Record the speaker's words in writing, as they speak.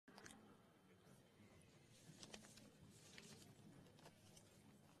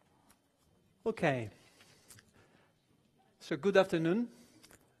Okay, so good afternoon.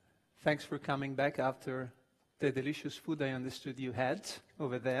 Thanks for coming back after the delicious food I understood you had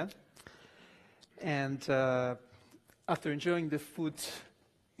over there. And after enjoying the food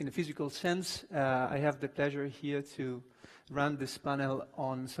in a physical sense, I have the pleasure here to run this panel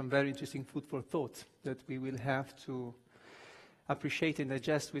on some very interesting food for thought that we will have to appreciate and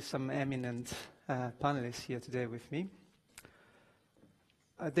digest with some eminent panelists here today with me.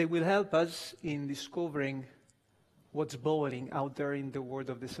 They will help us in discovering what's boiling out there in the world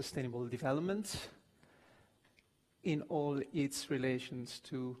of the sustainable development in all its relations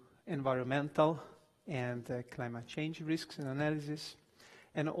to environmental and climate change risks and analysis,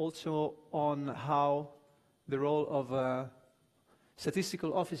 and also on how the role of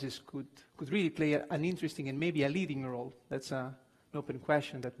statistical offices could really play an interesting and maybe a leading role. That's an open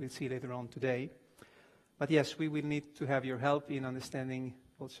question that we'll see later on today. But yes, we will need to have your help in understanding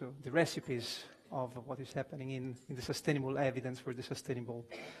also the recipes of what is happening in the sustainable evidence for the sustainable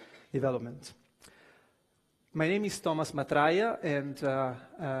development. My name is Tomas Matraia, and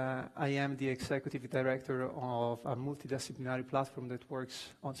I am the Executive Director of a multidisciplinary platform that works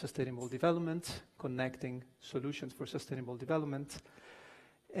on sustainable development, connecting solutions for sustainable development.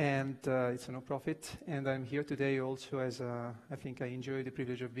 And it's a no-profit, and I'm here today also as I think I enjoy the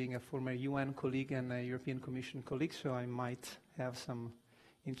privilege of being a former UN colleague and a European Commission colleague, so I might have some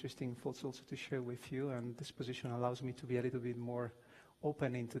interesting thoughts also to share with you, and this position allows me to be a little bit more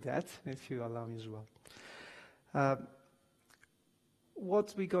open into that, if you allow me as well.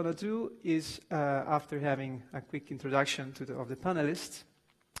 What we're going to do is, after having a quick introduction of the panelists,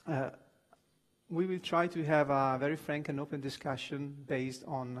 we will try to have a very frank and open discussion based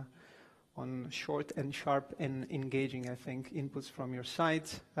on short and sharp and engaging, I think, inputs from your side.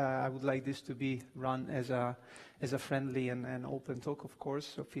 I would like this to be run as a friendly and open talk, of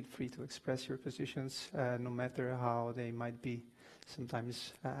course, so feel free to express your positions, no matter how they might be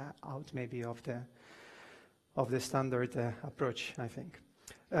sometimes out maybe of the standard approach, I think.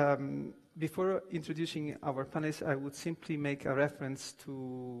 Before introducing our panelists, I would simply make a reference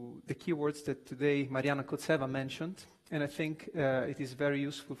to the keywords that today Mariana Kotseva mentioned, and I think it is very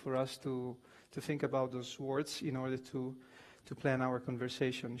useful for us to think about those words in order to plan our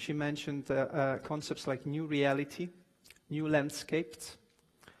conversation. She mentioned concepts like new reality, new landscapes,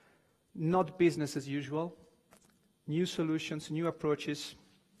 not business as usual, new solutions, new approaches.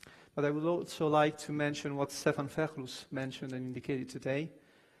 But I would also like to mention what Stefan Fechlus mentioned and indicated today,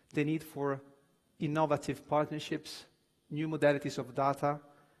 the need for innovative partnerships, new modalities of data,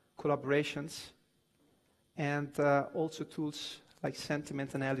 collaborations, and also tools like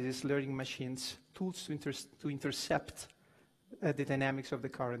sentiment analysis, learning machines, tools to intercept the dynamics of the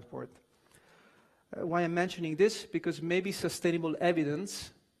current world. Why I'm mentioning this? Because maybe sustainable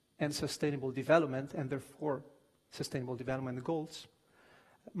evidence and sustainable development, and therefore sustainable development goals,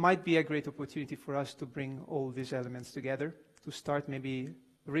 might be a great opportunity for us to bring all these elements together, to start maybe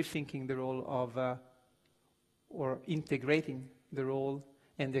rethinking the role of, or integrating the role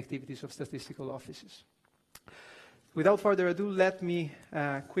and the activities of statistical offices. Without further ado, let me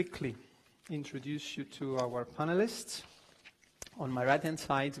quickly introduce you to our panelists. On my right-hand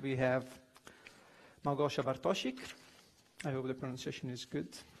side, we have Malgosia Bartosik. I hope the pronunciation is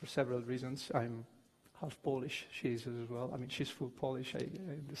good for several reasons. I'm half Polish, she is as well. I mean, she's full Polish, I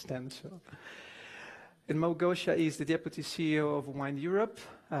understand. So. And Malgosia is the Deputy CEO of WindEurope,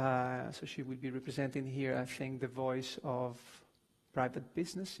 so she will be representing here, I think, the voice of private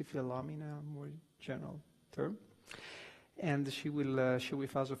business, if you allow me now, a more general term. And she will share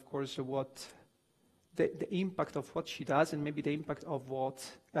with us, of course, what the impact of what she does and maybe the impact of what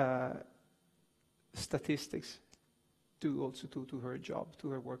statistics do also to her job, to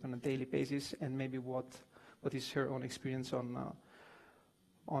her work on a daily basis, and maybe what is her own experience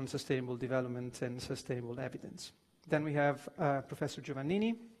on sustainable development and sustainable evidence. Then we have Professor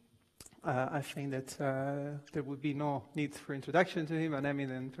Giovannini. I think that there would be no need for introduction to him, an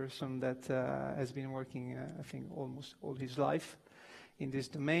eminent person that has been working, I think, almost all his life in this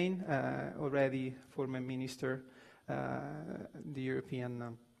domain, already former minister, the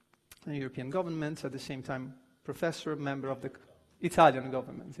European government, at the same time professor, member of the Italian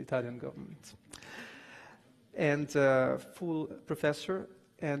government, and full professor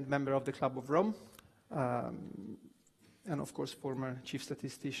and member of the Club of Rome, and of course former chief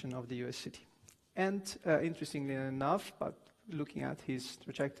statistician of the US city. And interestingly enough, but looking at his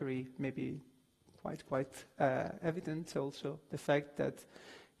trajectory, maybe quite evident also the fact that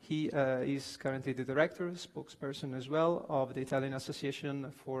he is currently the director, spokesperson as well, of the Italian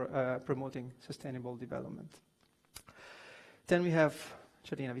Association for Promoting Sustainable Development. Then we have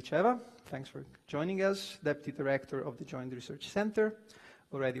Charlina Vitcheva. Thanks for joining us, Deputy Director of the Joint Research Center,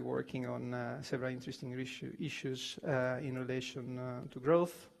 already working on several interesting issues in relation to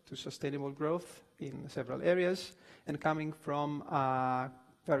growth, to sustainable growth in several areas, and coming from a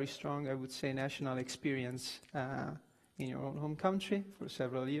very strong, I would say, national experience in your own home country for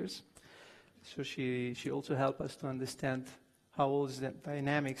several years. So she also helped us to understand how all the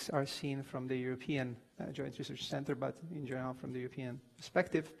dynamics are seen from the European Joint Research Center, but in general from the European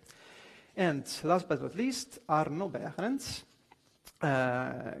perspective. And last but not least, Arno Behrens,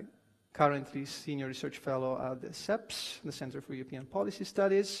 currently Senior Research Fellow at the CEPS, the Center for European Policy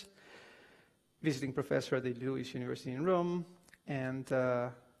Studies, visiting professor at the Lewis University in Rome, and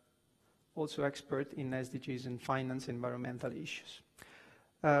also expert in SDGs and finance environmental issues.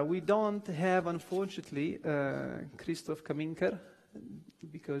 We don't have, unfortunately, Christoph Kaminker,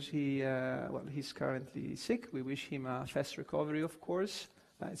 because he's currently sick. We wish him a fast recovery, of course.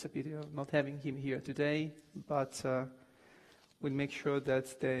 It's a pity of not having him here today, but we'll make sure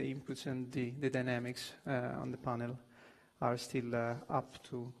that the inputs and the dynamics on the panel are still up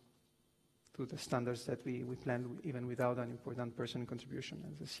to the standards that we planned, even without an important person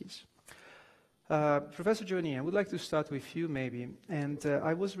contribution as his. Professor Giovannini, I would like to start with you maybe, and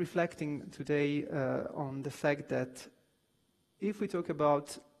I was reflecting today on the fact that if we talk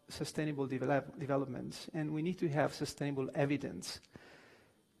about sustainable development and we need to have sustainable evidence,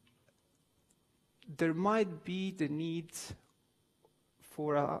 there might be the need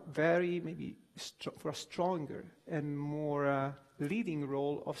for a for a stronger and more leading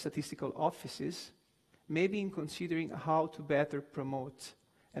role of statistical offices, maybe in considering how to better promote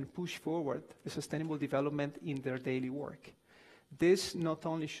and push forward the sustainable development in their daily work. This not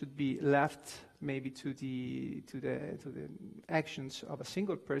only should be left maybe to the actions of a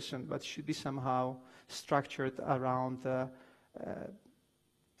single person, but should be somehow structured around the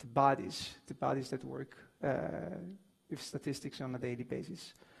bodies that work with statistics on a daily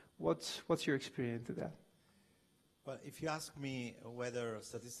basis. What's your experience to that? Well, if you ask me whether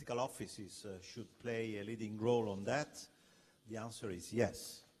statistical offices should play a leading role on that, the answer is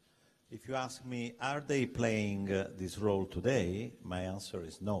yes. If you ask me, are they playing this role today? My answer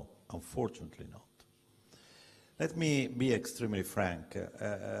is no, unfortunately not. Let me be extremely frank.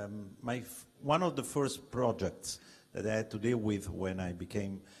 One of the first projects that I had to deal with when I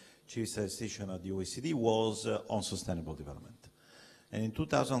became Chief Statistician at the OECD was on sustainable development. And in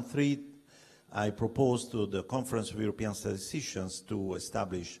 2003, I proposed to the Conference of European Statisticians to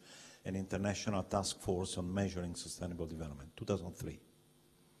establish an international task force on measuring sustainable development, 2003.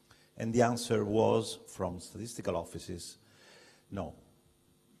 And the answer was, from statistical offices, no.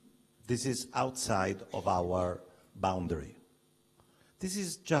 This is outside of our boundary. This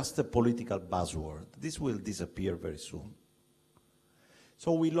is just a political buzzword. This will disappear very soon.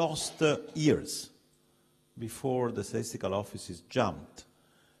 So we lost years before the statistical offices jumped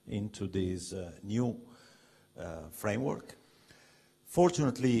into this new framework.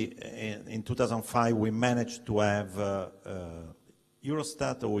 Fortunately, in 2005, we managed to have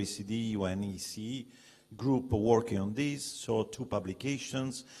Eurostat, OECD, UNEC group working on this, so 2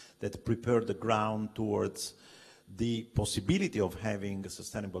 publications that prepared the ground towards the possibility of having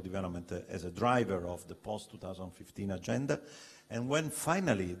sustainable development as a driver of the post-2015 agenda. And when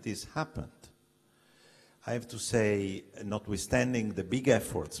finally this happened, I have to say, notwithstanding the big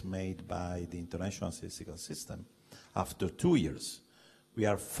efforts made by the international statistical system, after 2 years, we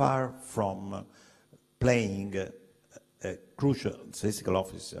are far from playing a crucial, statistical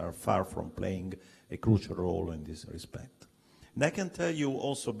offices are far from playing a crucial role in this respect. And I can tell you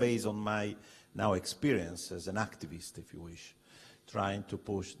also, based on my now experience as an activist, if you wish, trying to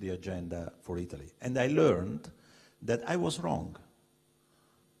push the agenda for Italy. And I learned that I was wrong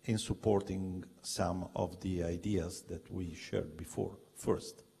in supporting some of the ideas that we shared before.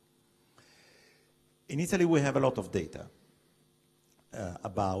 First, in Italy we have a lot of data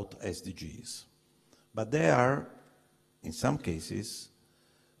about SDGs, but they are, in some cases,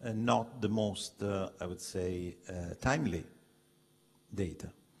 not the most, I would say, timely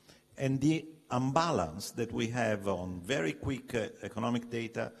data. And the imbalance that we have on very quick economic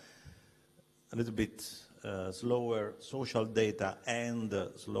data, a little bit slower social data and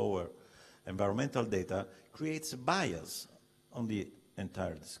slower environmental data creates a bias on the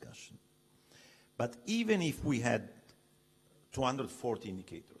entire discussion. But even if we had 240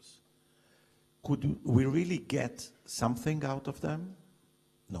 indicators, could we really get something out of them?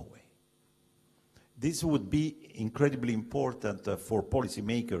 No way. This would be incredibly important for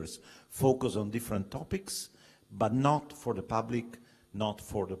policymakers focus on different topics, but not for the public, not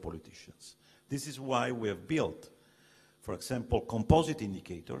for the politicians. This is why we have built for example, composite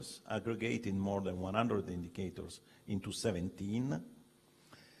indicators, aggregating more than 100 indicators into 17.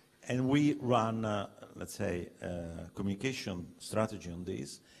 And we run, let's say, a communication strategy on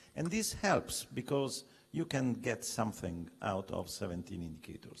this. And this helps because you can get something out of 17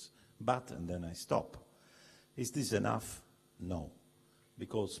 indicators. But, and then I stop, is this enough? No.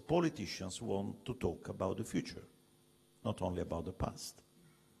 Because politicians want to talk about the future, not only about the past.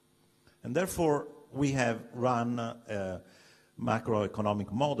 And therefore, we have run a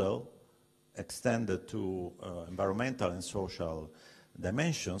macroeconomic model extended to environmental and social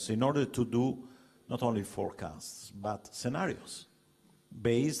dimensions in order to do not only forecasts, but scenarios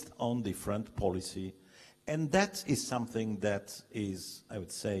based on different policy. And that is something that is, I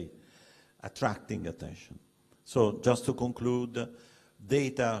would say, attracting attention. So just to conclude,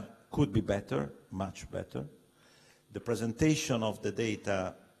 data could be better, much better. The presentation of the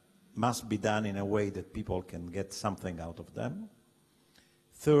data must be done in a way that people can get something out of them.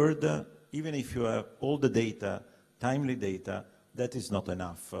 Third, even if you have all the data, timely data, that is not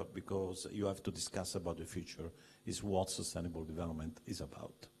enough because you have to discuss about the future, is what sustainable development is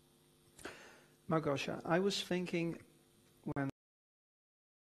about. Malgosia, I was thinking when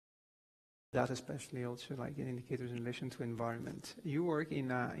that especially also like in indicators in relation to environment, you work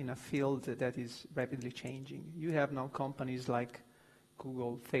in a field that is rapidly changing. You have now companies like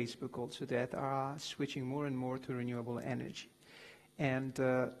Google, Facebook also that are switching more and more to renewable energy. And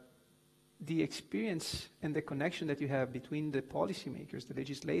the experience and the connection that you have between the policymakers, the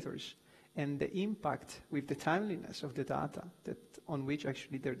legislators, and the impact with the timeliness of the data that on which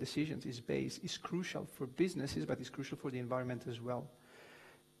actually their decisions is based is crucial for businesses, but is crucial for the environment as well.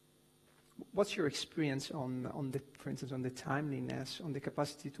 What's your experience on the, for instance, on the timeliness, on the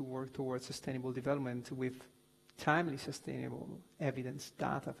capacity to work towards sustainable development with timely, sustainable evidence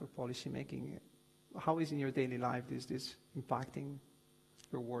data for policymaking? How is in your daily life this impacting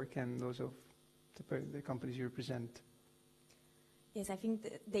your work and those of the companies you represent? Yes, I think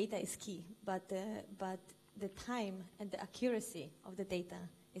the data is key, but the time and the accuracy of the data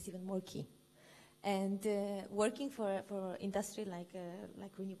is even more key. And working for industry like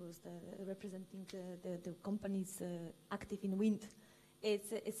renewables, representing the companies active in wind,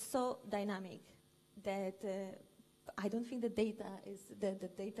 it's so dynamic that I don't think the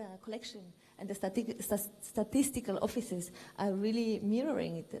data collection and the statistical offices are really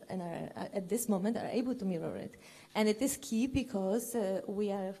mirroring it, and at this moment are able to mirror it. And it is key because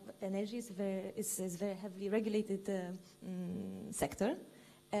energy is very heavily regulated sector,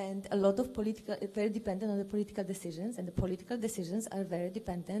 and a lot of very dependent on the political decisions, and the political decisions are very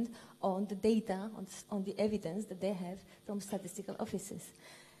dependent on the data, on the evidence that they have from statistical offices.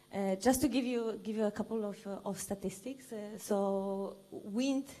 Just to give you a couple of statistics, so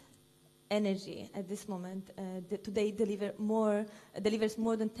wind energy at this moment today delivers more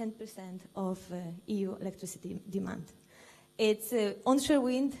than 10% of EU electricity demand. It's onshore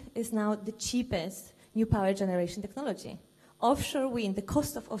wind is now the cheapest new power generation technology. Offshore wind, the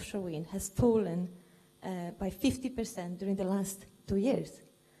cost of offshore wind has fallen by 50% during the last 2 years.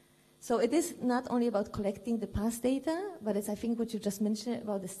 So it is not only about collecting the past data, but it's, I think, what you just mentioned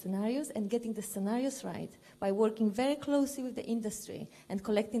about the scenarios and getting the scenarios right by working very closely with the industry and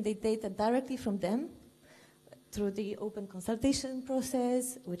collecting the data directly from them through the open consultation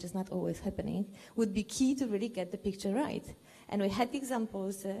process, which is not always happening, would be key to really get the picture right. And we had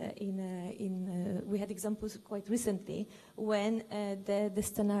examples we had examples quite recently when the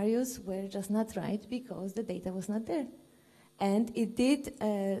scenarios were just not right because the data was not there. And it did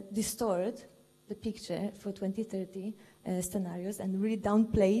distort the picture for 2030 scenarios and really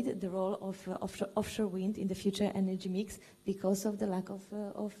downplayed the role of offshore wind in the future energy mix because of the lack of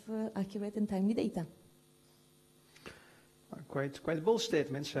accurate and timely data. Quite bold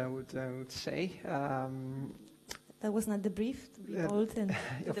statements, I would say. That was not the brief, to be bold and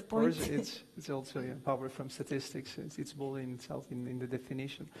to the point. Of course, it's also power from statistics. It's bold in itself in the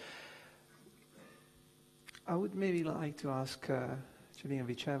definition. I would maybe like to ask Charlina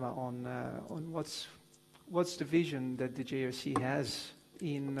Vitcheva on what's the vision that the JRC has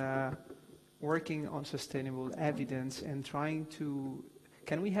in working on sustainable evidence and trying to,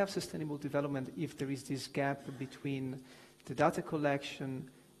 can we have sustainable development if there is this gap between the data collection,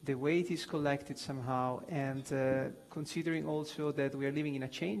 the way it is collected somehow, and considering also that we are living in a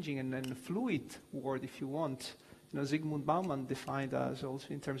changing and fluid world, if you want. You know, Zygmunt Bauman defined us also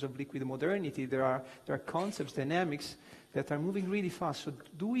in terms of liquid modernity. There are concepts, dynamics that are moving really fast. So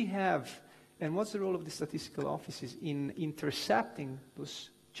do we have, and what's the role of the statistical offices in intercepting those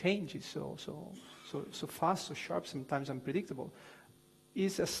changes so fast, so sharp, sometimes unpredictable?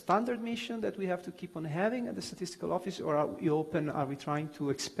 is a standard mission that we have to keep on having at the statistical office, or are we open, are we trying to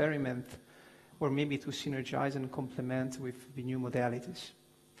experiment or maybe to synergize and complement with the new modalities?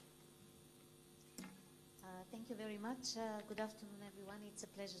 Thank you very much. Good afternoon, everyone. It's a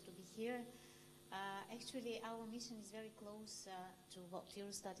pleasure to be here. Actually, our mission is very close to what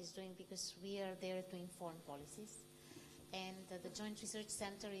Eurostat is doing, because we are there to inform policies. And the Joint Research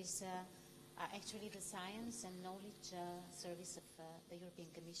Center is actually the science and knowledge service of the European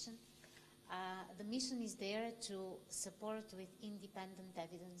Commission. The mission is there to support with independent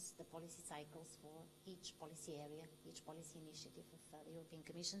evidence the policy cycles for each policy area, each policy initiative of the European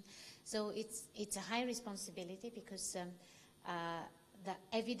Commission. So it's a high responsibility, because the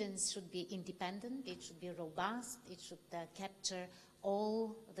evidence should be independent, it should be robust, it should capture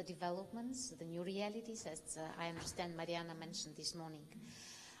all the developments, the new realities, as I understand Mariana mentioned this morning.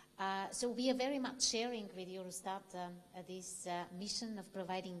 So we are very much sharing with Eurostat this mission of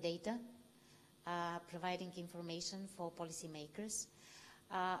providing data, providing information for policymakers.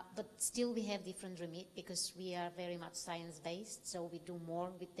 But still we have different remit, because we are very much science-based, so we do more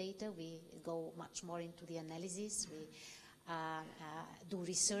with data, we go much more into the analysis, we do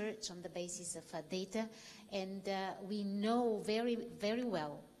research on the basis of data, and we know very, very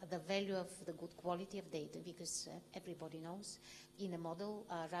well the value of the good quality of data, because everybody knows in a model,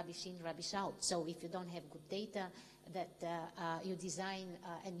 rubbish in, rubbish out. So if you don't have good data that you design,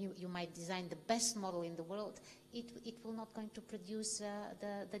 and you might design the best model in the world, it will not going to produce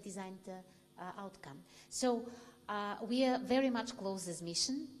the designed outcome. So we are very much close as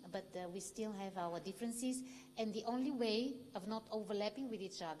mission, but we still have our differences, and the only way of not overlapping with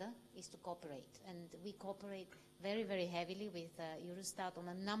each other is to cooperate. And we cooperate very, very heavily with Eurostat on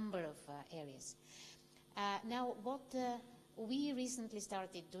a number of areas. Now, what we recently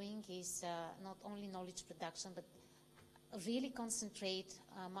started doing is not only knowledge production, but really concentrate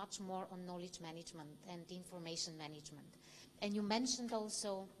much more on knowledge management and information management. And you mentioned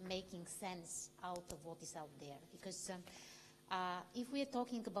also making sense out of what is out there, because if we are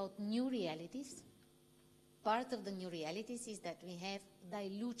talking about new realities, part of the new realities is that we have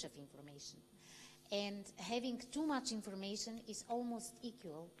deluge of information. And having too much information is almost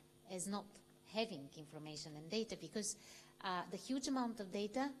equal as not having information and data, because the huge amount of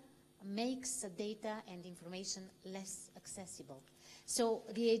data makes data and information less accessible. So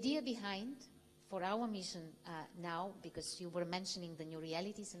the idea behind, for our mission now, because you were mentioning the new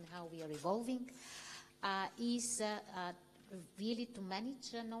realities and how we are evolving, is really to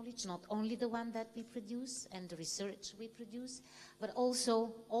manage knowledge, not only the one that we produce and the research we produce, but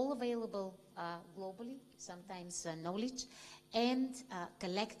also all available globally, sometimes knowledge, and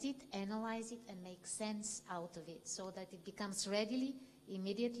collect it, analyze it, and make sense out of it, so that it becomes readily,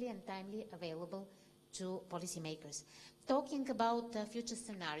 immediately, and timely available to policymakers. Talking about future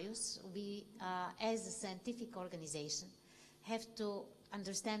scenarios, we, as a scientific organization, have to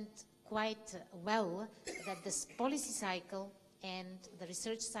understand quite well that this policy cycle and the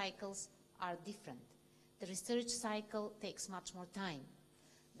research cycles are different. The research cycle takes much more time.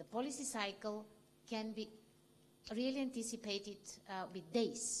 The policy cycle can be really anticipated with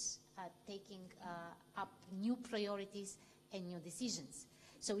days, taking up new priorities and new decisions.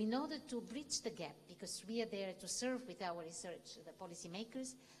 So in order to bridge the gap, because we are there to serve with our research the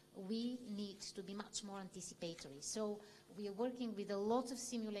policymakers, we need to be much more anticipatory. So we are working with a lot of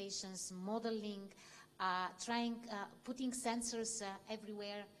simulations, modeling, putting sensors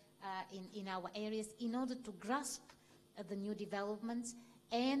everywhere in our areas in order to grasp the new developments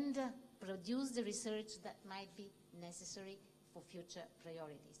and produce the research that might be necessary for future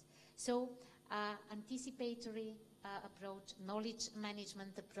priorities. So anticipatory approach, knowledge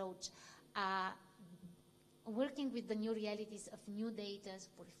management approach, working with the new realities of new data.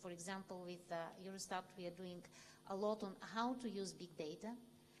 For example, with Eurostat, we are doing a lot on how to use big data.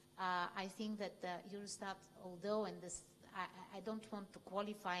 I think that Eurostat, although, and this, I don't want to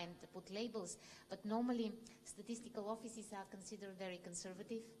qualify and to put labels, but normally statistical offices are considered very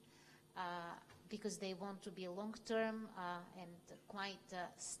conservative because they want to be long-term and quite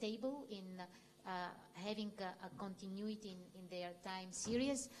stable in having a continuity in their time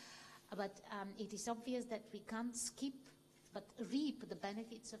series. But it is obvious that we can't skip but reap the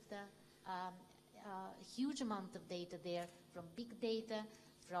benefits of the huge amount of data there, from big data,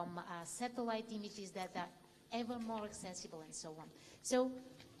 from satellite images that are ever more accessible, and so on. So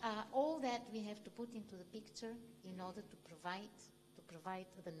all that we have to put into the picture in order to provide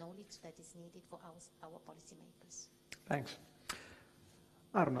the knowledge that is needed for our policymakers. Thanks.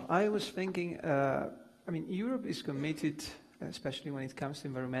 Arno, I was thinking, I mean, Europe is committed, especially when it comes to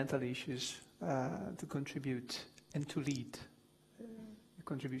environmental issues, to contribute and to lead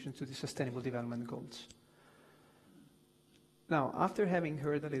contribution to the Sustainable Development Goals. Now, after having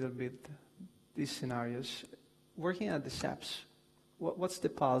heard a little bit these scenarios, working at the SAPs, what's the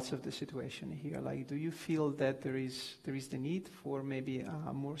pulse of the situation here? Like, do you feel that there is the need for maybe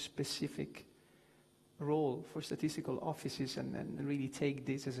a more specific role for statistical offices and really take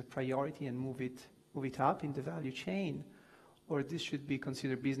this as a priority and move it up in the value chain, or this should be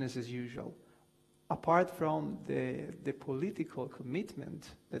considered business as usual? Apart from the political commitment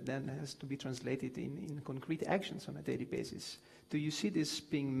that then has to be translated in concrete actions on a daily basis, do you see this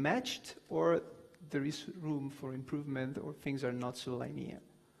being matched, or there is room for improvement, or things are not so linear?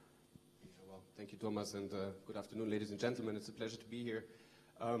 Well, thank you, Thomas, and good afternoon, ladies and gentlemen. It's a pleasure to be here.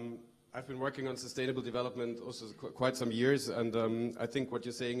 I've been working on sustainable development also quite some years, and I think what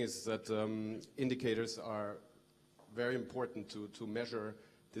you're saying is that indicators are very important to measure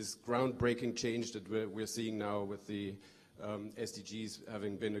this groundbreaking change that we're seeing now with the SDGs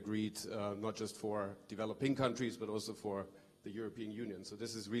having been agreed not just for developing countries but also for the European Union. So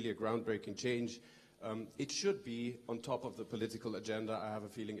this is really a groundbreaking change. It should be on top of the political agenda. I have a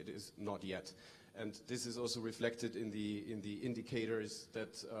feeling it is not yet. And this is also reflected in the indicators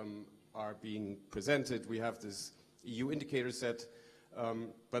that are being presented. We have this EU indicator set,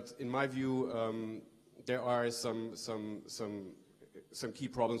 but in my view, there are some key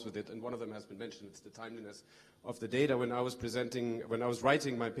problems with it, and one of them has been mentioned. It's the timeliness of the data. When I was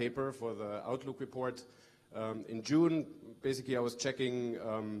writing my paper for the Outlook report in June, basically I was checking,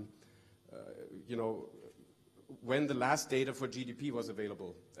 when the last data for GDP was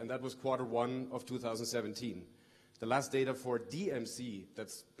available, and that was Q1 of 2017. The last data for DMC,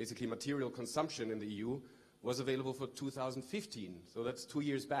 that's basically material consumption in the EU, was available for 2015, so that's 2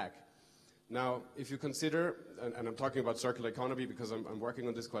 years back. Now, if you consider, and I'm talking about circular economy because I'm working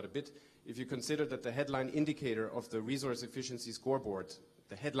on this quite a bit, if you consider that the headline indicator of the resource efficiency scoreboard,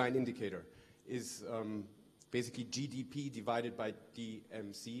 the headline indicator, is basically GDP divided by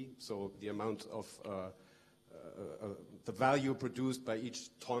DMC, so the amount of the value produced by each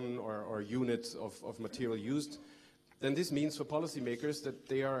ton or unit of material used, then this means for policymakers that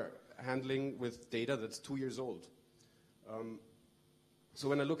they are handling with data that's 2 years old. So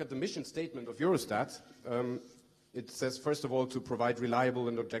when I look at the mission statement of Eurostat, it says, first of all, to provide reliable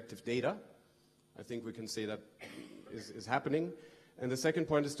and objective data. I think we can say that is happening. And the second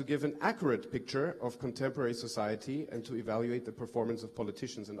point is to give an accurate picture of contemporary society and to evaluate the performance of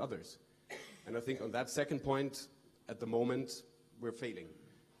politicians and others. And I think on that second point, at the moment, we're failing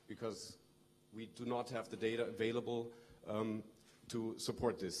because we do not have the data available to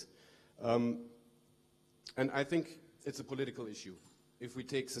support this. And I think it's a political issue. If we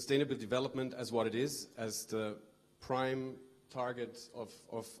take sustainable development as what it is, as the prime target of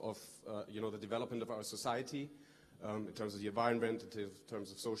the development of our society, in terms of the environment, in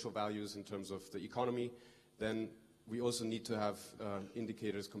terms of social values, in terms of the economy, then we also need to have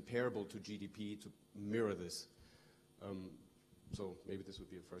indicators comparable to GDP to mirror this. So maybe this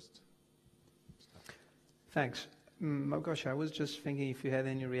would be a first step. Thanks. Malgosia, I was just thinking if you had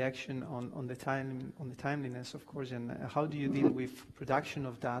any reaction on the timeliness, of course, and how do you deal with production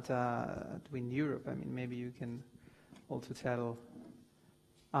of data at WindEurope? I mean, maybe you can also tell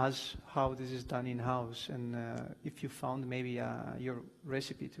us how this is done in-house, and if you found maybe your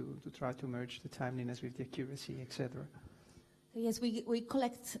recipe to try to merge the timeliness with the accuracy, etc. Yes, we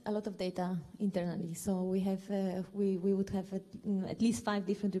collect a lot of data internally. So we have we would have at least 5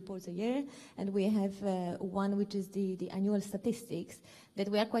 different reports a year, and we have one which is the annual statistics that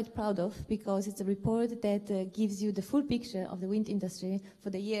we are quite proud of because it's a report that gives you the full picture of the wind industry for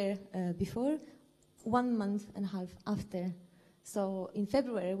the year before, 1.5 months after. So in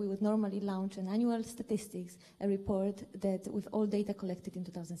February, we would normally launch an annual statistics, a report that with all data collected in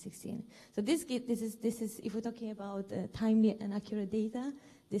 2016. So this is if we're talking about timely and accurate data,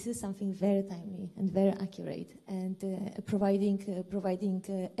 this is something very timely and very accurate, and providing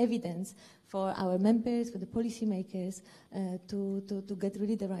evidence for our members, for the policymakers, to get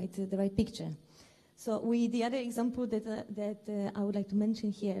really the right picture. So the other example that I would like to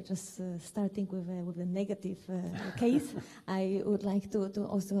mention here, just starting with a negative case, I would like to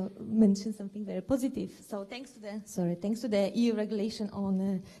also mention something very positive. So thanks to the EU regulation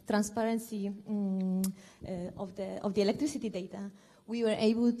on transparency of the electricity data, we were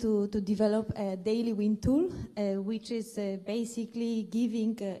able to develop a daily wind tool, which is basically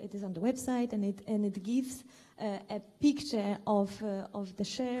giving, it is on the website, and it gives a picture of the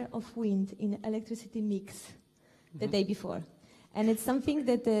share of wind in electricity mix the day before. And it's something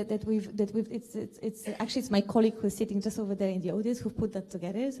that it's actually it's my colleague who's sitting just over there in the audience who put that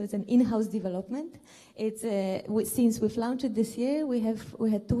together. So it's an in-house development. It's since we've launched it this year, we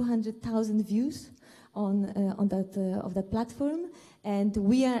had 200,000 views on that platform. And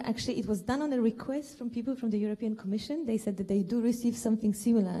we are actually, it was done on a request from people from the European Commission. They said that they do receive something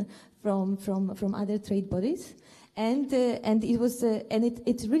similar from other trade bodies. And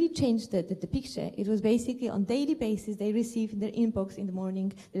it really changed the picture. It was basically on daily basis they receive in their inbox in the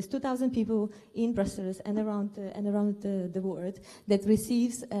morning. There's 2,000 people in Brussels and around the world that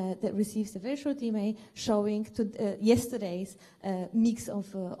receives a very short email showing to yesterday's mix of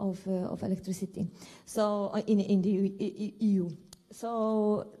electricity. So in the EU.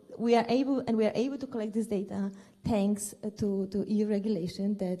 So we are able to collect this data thanks to EU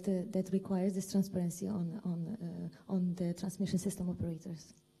regulation that requires this transparency on the transmission system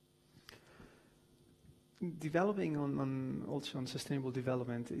operators. Developing also on sustainable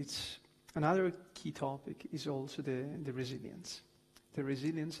development, it's another key topic is also the resilience. The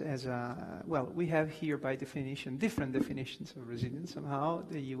resilience as well, we have here by definition, different definitions of resilience. Somehow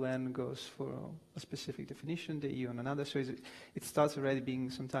the UN goes for a specific definition, the EU on another, so it starts already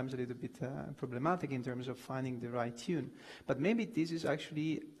being sometimes a little bit problematic in terms of finding the right tune. But maybe this is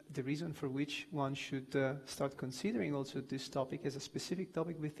actually the reason for which one should start considering also this topic as a specific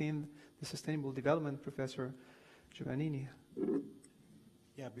topic within the sustainable development, Professor Giovannini.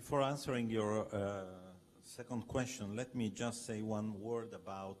 Yeah, before answering your second question, let me just say one word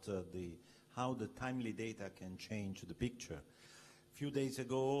about how the timely data can change the picture. A few days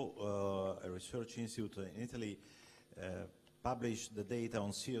ago, a research institute in Italy published the data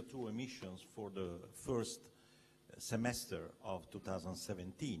on CO2 emissions for the first semester of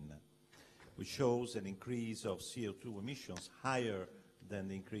 2017, which shows an increase of CO2 emissions higher than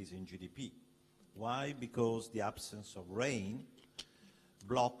the increase in GDP. Why? Because the absence of rain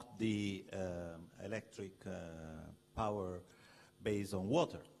blocked the electric power based on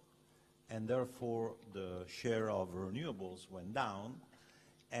water, and therefore the share of renewables went down,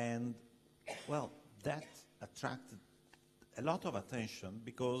 and well, that attracted a lot of attention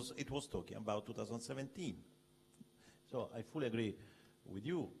because it was talking about 2017. So I fully agree with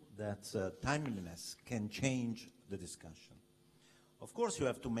you that timeliness can change the discussion. Of course you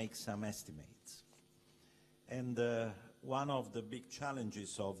have to make some estimates, and one of the big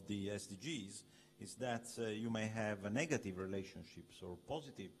challenges of the SDGs is that you may have negative relationships or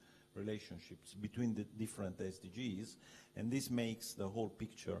positive relationships between the different SDGs, and this makes the whole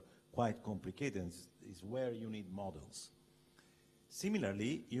picture quite complicated, and is where you need models.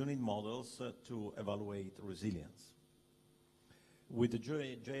 Similarly, you need models to evaluate resilience. With the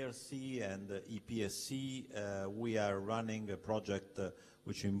JRC and the EPSC, we are running a project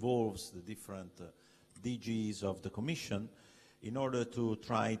which involves the different DGs of the Commission in order to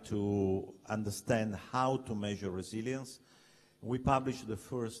try to understand how to measure resilience. We published the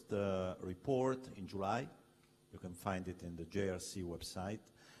first report in July. You can find it in the JRC website,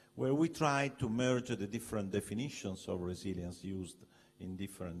 where we tried to merge the different definitions of resilience used in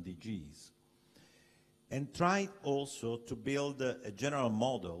different DGs, and tried also to build a general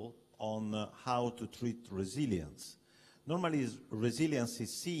model on how to treat resilience. Normally, resilience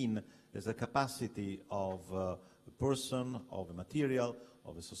is seen as a capacity of a person, of a material,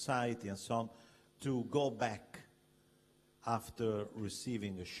 of a society, and so on, to go back after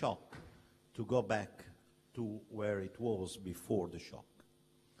receiving a shock, to go back to where it was before the shock.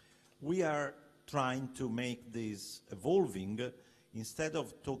 We are trying to make this evolving. Instead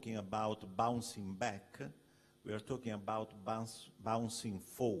of talking about bouncing back, we are talking about bouncing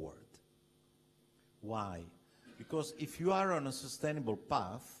forward. Why? Because if you are on a sustainable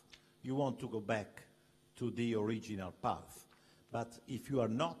path, you want to go back to the original path. But if you are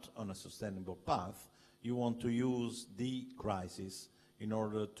not on a sustainable path, you want to use the crisis in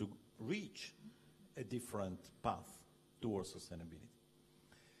order to reach a different path towards sustainability.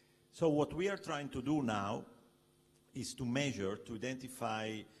 So what we are trying to do now is to measure, to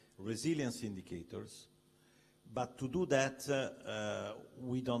identify resilience indicators, but to do that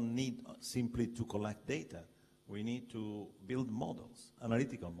we don't need simply to collect data. We need to build models,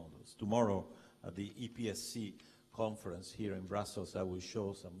 analytical models. Tomorrow at the EPSC conference here in Brussels, I will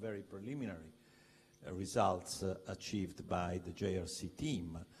show some very preliminary results achieved by the JRC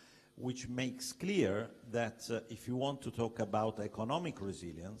team, which makes clear that if you want to talk about economic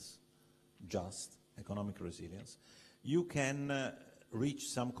resilience, just economic resilience, you can reach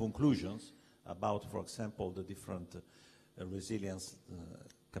some conclusions about, for example, the different resilience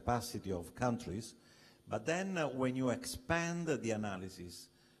capacity of countries. But then when you expand the analysis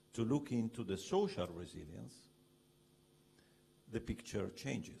to look into the social resilience, the picture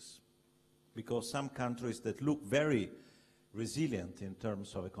changes. Because some countries that look very resilient in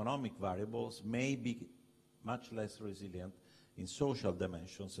terms of economic variables may be much less resilient in social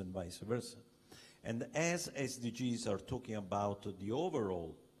dimensions and vice versa. And as SDGs are talking about the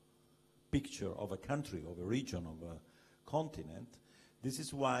overall picture of a country, of a region, of a continent, this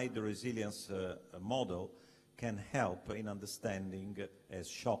is why the resilience model can help in understanding, as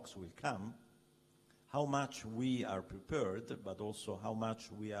shocks will come, how much we are prepared, but also how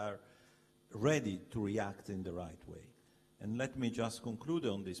much we are ready to react in the right way. And let me just conclude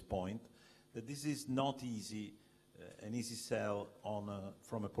on this point, that this is not easy, an easy sell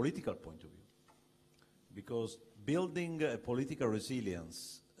from a political point of view. Because building a political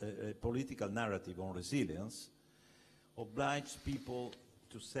resilience, a political narrative on resilience, obliges people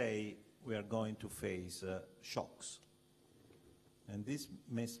to say we are going to face shocks. And this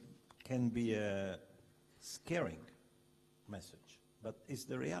can be a scaring message, but it's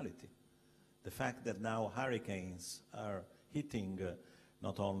the reality. The fact that now hurricanes are hitting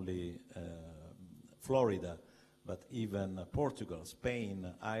not only Florida, but even Portugal,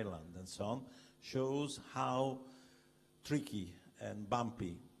 Spain, Ireland, and so on, shows how tricky and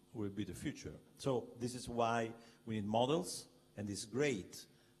bumpy will be the future. So this is why we need models, and it's great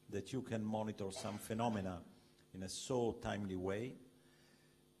that you can monitor some phenomena in a so timely way.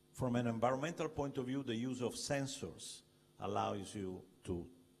 From an environmental point of view, the use of sensors allows you to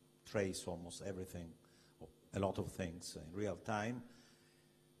trace almost everything, a lot of things in real time.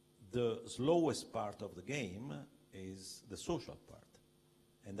 The slowest part of the game is the social part.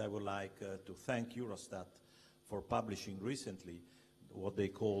 And I would like to thank Eurostat for publishing recently what they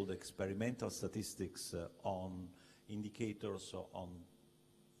called experimental statistics on indicators on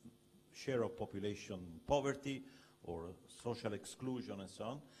share of population poverty or social exclusion and so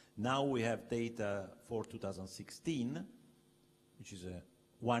on. Now we have data for 2016, which is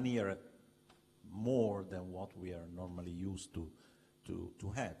 1 year more than what we are normally used to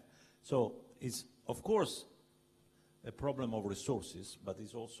have. So it's, of course, a problem of resources, but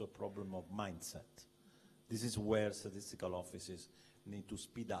it's also a problem of mindset. This is where statistical offices need to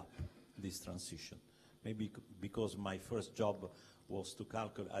speed up this transition. Maybe because my first job was to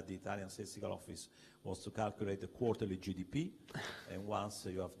calculate, at the Italian Statistical Office, was to calculate the quarterly GDP, and once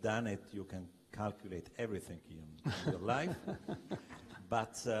you have done it, you can calculate everything in your life.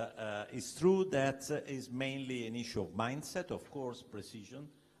 But it's true that it's mainly an issue of mindset, of course, precision,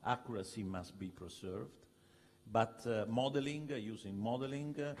 accuracy must be preserved, but modeling, using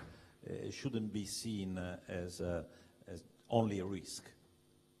modeling, shouldn't be seen as only a risk.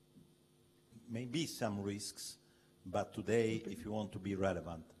 Maybe some risks, but today, if you want to be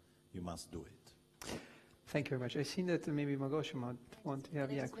relevant, you must do it. Thank you very much. I see that maybe Malgosia might want to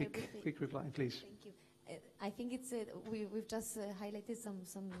have a quick reply, please. Thank you. I think it's we've just highlighted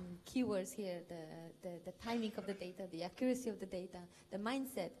some keywords here: the timing of the data, the accuracy of the data, the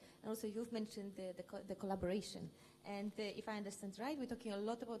mindset, and also you've mentioned the collaboration. And if I understand right, we're talking a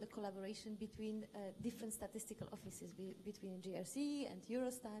lot about the collaboration between different statistical offices, between GRC and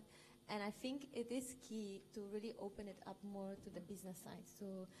Eurostat. And I think it is key to really open it up more to the business side.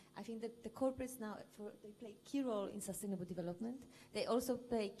 So I think that the corporates now, they play a key role in sustainable development. They also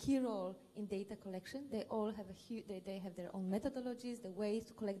play a key role in data collection. They all have they have their own methodologies, the ways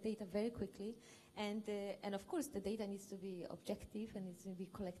to collect data very quickly. And of course, the data needs to be objective and needs to be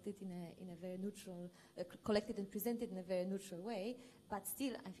collected in a very neutral, collected and presented in a very neutral way. But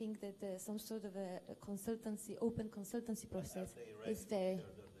still, I think that some sort of a consultancy, open consultancy process is very...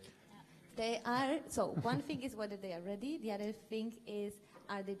 They are, so one thing is whether they are ready, the other thing is,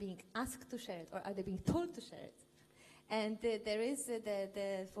 are they being asked to share it, or are they being told to share it? And there is,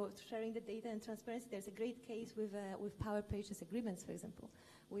 for sharing the data and transparency, there's a great case with power purchase agreements, for example,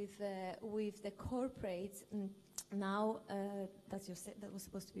 with the corporates. Now, that was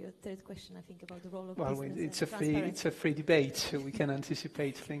supposed to be your third question, I think, about the role of business. Well, it's a free debate, so we can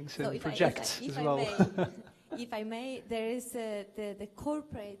anticipate things and project as well. If I may, there is the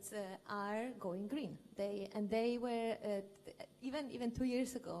corporates are going green. They were even 2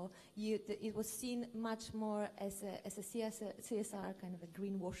 years ago. It was seen much more as a CSR kind of a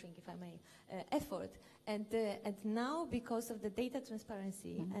greenwashing, if I may, effort. And now, because of the data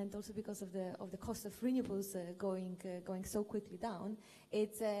transparency and also because of the cost of renewables going so quickly down,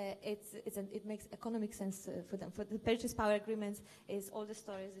 it makes economic sense for them. For the purchase power agreements, is all the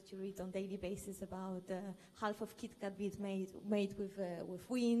stories that you read on daily basis about half of KitKat being made with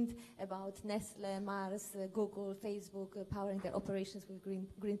wind, about Nestle, Mars, Google, Facebook powering their their operations with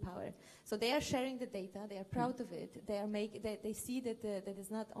green power. So they are sharing the data. They are proud of it. They see that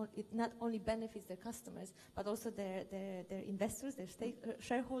it not only benefits their customers, but also their investors, their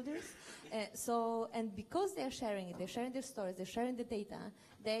shareholders. And because they are sharing it, they're sharing their stories, they're sharing the data,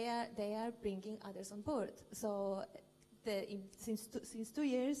 they are bringing others on board. So since 2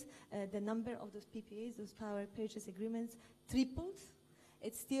 years, the number of those PPAs, those power purchase agreements, tripled.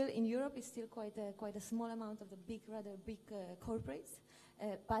 It's still in Europe. It's still quite a small amount of the rather big corporates,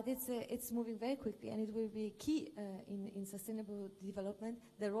 but it's moving very quickly, and it will be key in sustainable development.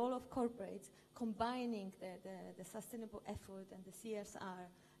 The role of corporates combining the sustainable effort and the CSR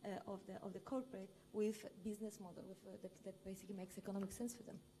of the corporate with business model that basically makes economic sense for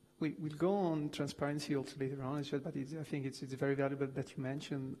them. We'll go on transparency also later on, but I think it's very valuable that you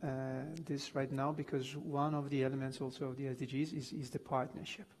mention this right now, because one of the elements also of the SDGs is the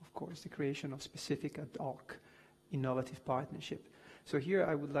partnership, of course, the creation of specific ad hoc innovative partnership. So here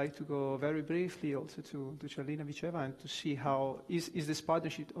I would like to go very briefly also to Charlina Vitcheva and to see how is this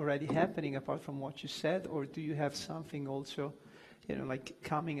partnership already happening apart from what you said, or do you have something also, like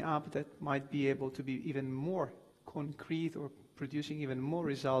coming up that might be able to be even more concrete or producing even more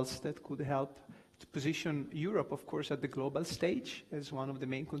results that could help to position Europe, of course, at the global stage as one of the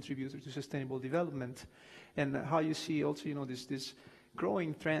main contributors to sustainable development, and how you see also, this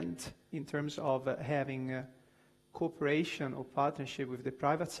growing trend in terms of having cooperation or partnership with the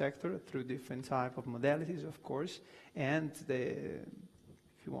private sector through different type of modalities, of course, and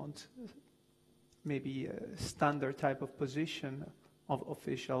if you want, maybe a standard type of position of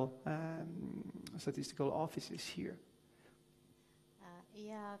official statistical offices here.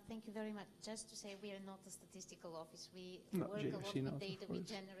 Yeah, thank you very much. Just to say, we are not a statistical office. We work a lot with data, we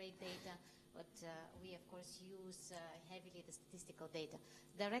generate data, but we, of course, use heavily the statistical data.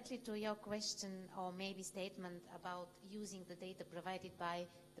 Directly to your question, or maybe statement about using the data provided by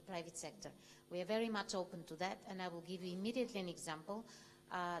the private sector. We are very much open to that, and I will give you immediately an example.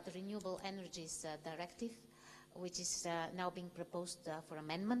 The Renewable Energies Directive, which is now being proposed for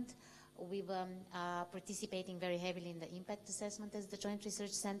amendment. We were participating very heavily in the impact assessment as the Joint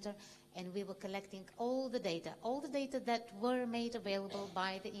Research Center, and we were collecting all the data that were made available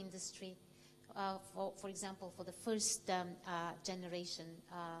by the industry, for example, for the first generation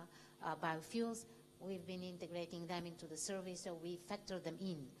biofuels. We've been integrating them into the survey, so we factor them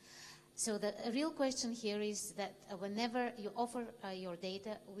in. So the real question here is that whenever you offer your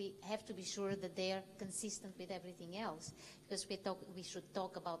data, we have to be sure that they are consistent with everything else, because we should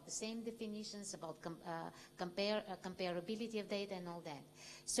talk about the same definitions, about comparability of data and all that.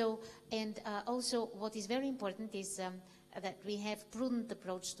 So, and also what is very important is that we have prudent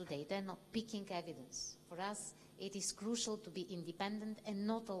approach to data, not picking evidence. For us, it is crucial to be independent and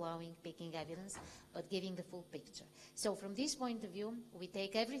not allowing picking evidence, but giving the full picture. So from this point of view, we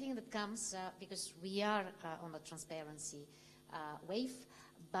take everything that comes because we are on a transparency wave,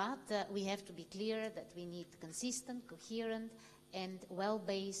 but we have to be clear that we need consistent, coherent, and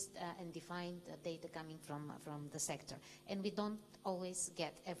well-based and defined data coming from the sector. And we don't always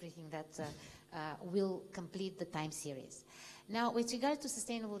get everything that will complete the time series. Now, with regard to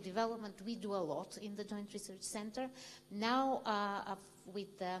sustainable development, we do a lot in the Joint Research Center. Now,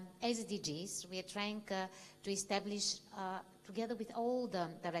 with SDGs, we are trying to establish, together with all the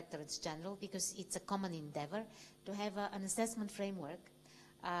Directorates General, because it's a common endeavor, to have an assessment framework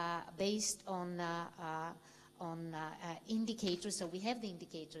based on indicators. So we have the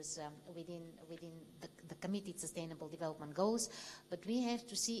indicators within the Committed Sustainable Development Goals, but we have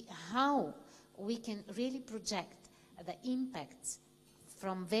to see how we can really project the impacts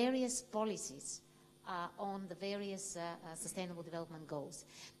from various policies on the various sustainable development goals.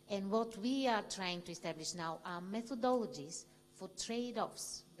 And what we are trying to establish now are methodologies for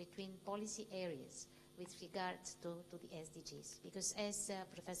trade-offs between policy areas with regards to the SDGs. Because as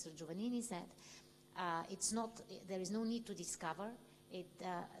Professor Giovannini said, there is no need to discover it.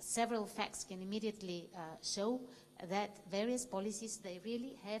 Several facts can immediately show that various policies, they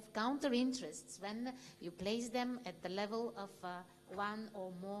really have counter interests when you place them at the level of one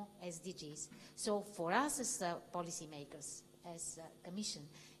or more SDGs. So for us as policymakers, as Commission,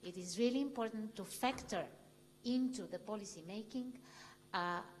 it is really important to factor into the policy making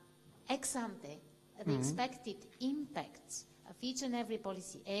ex ante the expected impacts of each and every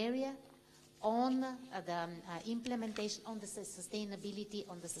policy area on the implementation, on the sustainability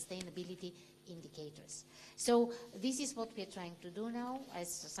indicators. So this is what we are trying to do now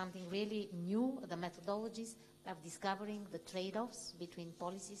as something really new, the methodologies, of discovering the trade-offs between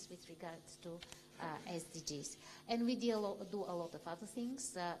policies with regards to SDGs. And we do a lot of other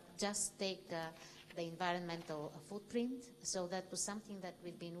things. Just take the environmental footprint. So that was something that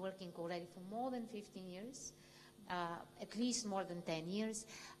we've been working already for more than 15 years, at least more than 10 years.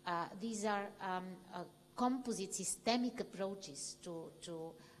 These are composite systemic approaches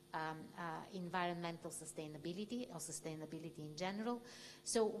to environmental sustainability or sustainability in general.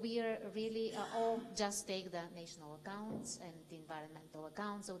 So we are really all just take the national accounts and the environmental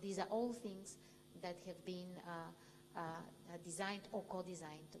accounts. So these are all things that have been designed or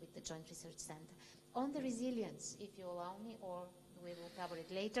co-designed with the Joint Research Center. On the resilience, if you allow me, or we will cover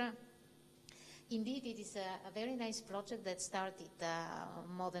it later, indeed it is a very nice project that started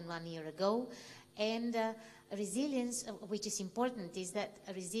more than 1 year ago. And resilience, which is important, is that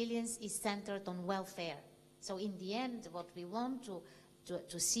resilience is centered on welfare. So in the end, what we want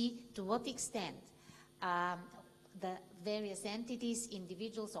to see to what extent the various entities,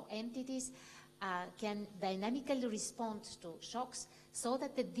 individuals or entities, can dynamically respond to shocks so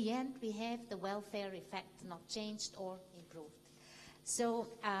that at the end we have the welfare effect not changed or improved. So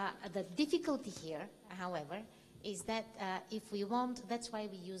the difficulty here, however, is that if we want, that's why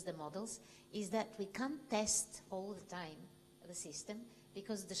we use the models, is that we can't test all the time the system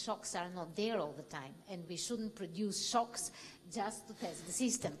because the shocks are not there all the time, and we shouldn't produce shocks just to test the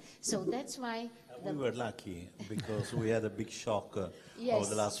system. So that's why... We were lucky because we had a big shock yes. over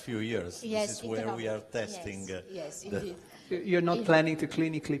the last few years. Yes, this is where we are testing. Yes, indeed. You're not planning to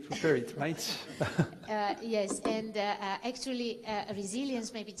clinically prepare it, right? Yes, and actually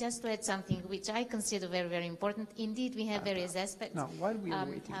resilience, maybe just to add something which I consider very, very important. Indeed, we have various aspects. Now, while we are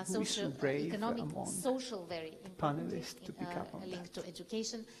waiting, who is so brave economic, among social, very important, panelists to pick up on linked to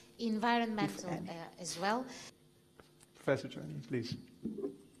education, environmental as well. Professor Giovannini, please.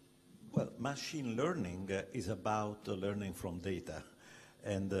 Well, machine learning is about learning from data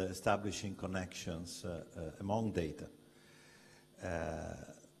and establishing connections among data.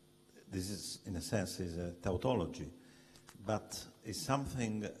 This is, in a sense, is a tautology, but it's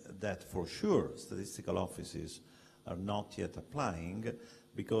something that for sure statistical offices are not yet applying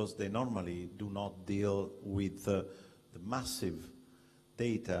because they normally do not deal with the massive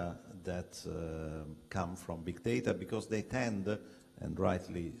data that come from big data because they tend, and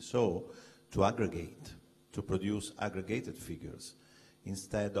rightly so, to aggregate, to produce aggregated figures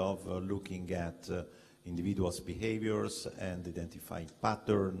instead of looking at individuals' behaviors and identifying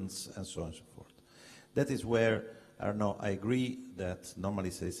patterns and so on and so forth. That is where, Arno, I agree that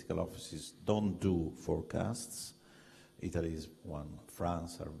normally statistical offices don't do forecasts. Italy is one,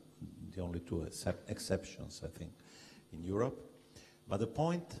 France are the only two exceptions, I think, in Europe. But the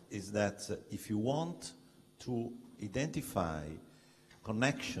point is that if you want to identify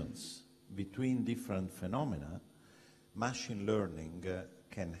connections between different phenomena, machine learning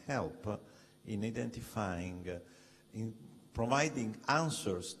can help in identifying, in providing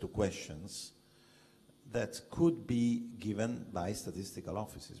answers to questions that could be given by statistical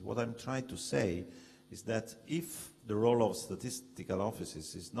offices. What I'm trying to say is that if the role of statistical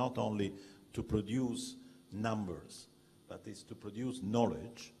offices is not only to produce numbers, but is to produce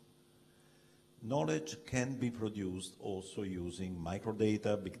knowledge, knowledge can be produced also using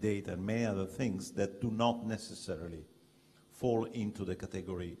microdata, big data, and many other things that do not necessarily fall into the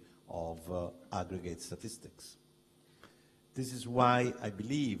category of aggregate statistics. This is why I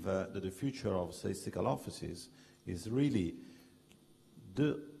believe that the future of statistical offices is really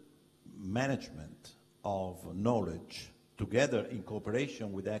the management of knowledge together in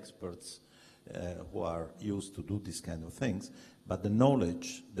cooperation with experts who are used to do these kind of things, but the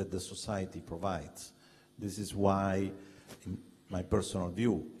knowledge that the society provides. This is why, in my personal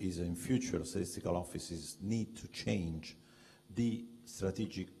view, is in future statistical offices need to change the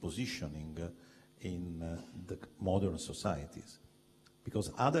strategic positioning in the modern societies,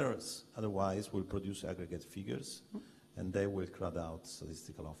 because otherwise will produce aggregate figures and they will crowd out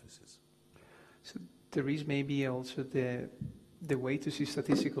statistical offices. So there is maybe also the way to see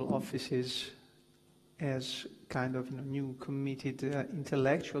statistical offices as kind of new committed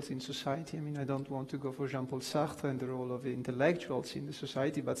intellectuals in society. I mean, I don't want to go for Jean-Paul Sartre and the role of the intellectuals in the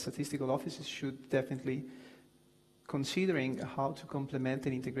society, but statistical offices should definitely considering how to complement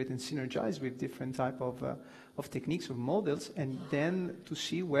and integrate and synergize with different type of techniques or models, and then to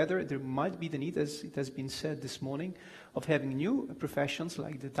see whether there might be the need, as it has been said this morning, of having new professions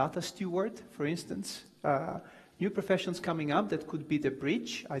like the data steward, for instance, new professions coming up that could be the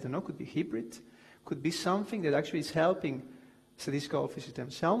bridge, I don't know, could be hybrid, could be something that actually is helping statistical offices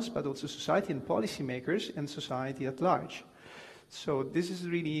themselves, but also society and policymakers and society at large. So this is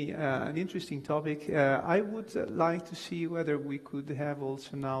really an interesting topic. I would like to see whether we could have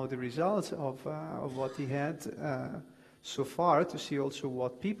also now the results of what he had so far, to see also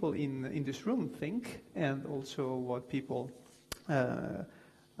what people in this room think, and also what people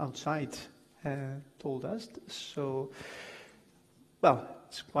outside told us. So, well,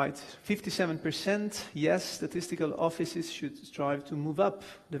 it's quite 57%. Yes, statistical offices should strive to move up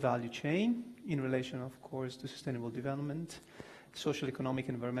the value chain in relation, of course, to sustainable development, social, economic,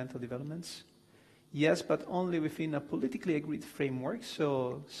 and environmental developments. Yes, but only within a politically agreed framework.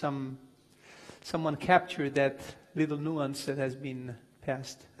 So someone captured that little nuance that has been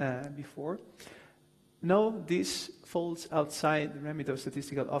passed before. No, this falls outside the remit of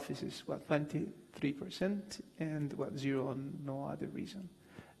statistical offices. What, 23%, and what, 0 on no other reason.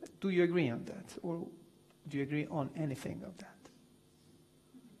 Do you agree on that, or do you agree on anything of that?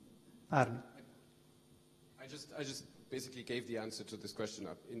 Arno. I just basically gave the answer to this question.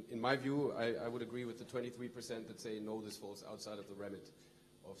 In my view, I would agree with the 23% that say no, this falls outside of the remit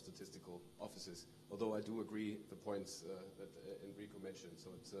of statistical offices. Although I do agree the points that Enrico mentioned. So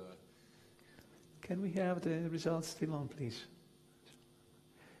it's. Can we have the results still on, please?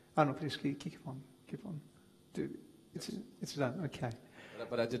 Arno, please keep on. It's done. Okay.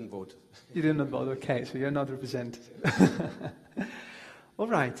 But I didn't vote. You did not vote. Okay, so you're not represented. All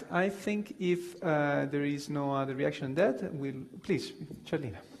right. I think if there is no other reaction on that, we'll please,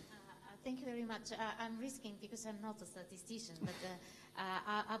 Charlina. Thank you very much. I'm risking because I'm not a statistician, but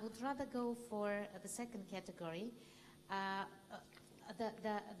I would rather go for the second category.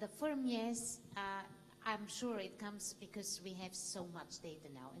 The firm yes, I'm sure it comes because we have so much data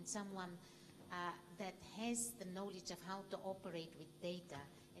now, and someone that has the knowledge of how to operate with data,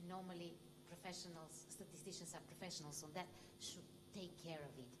 and normally professionals, statisticians are professionals on that, should take care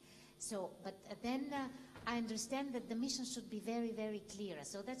of it. So, but then I understand that the mission should be very, very clear.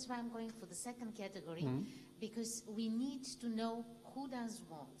 So that's why I'm going for the second category, because we need to know who does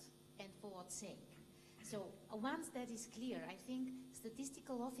what and for what sake. So once that is clear, I think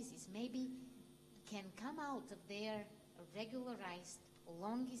statistical offices maybe can come out of their regularized,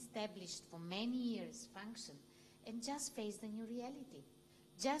 long established for many years function and just face the new reality.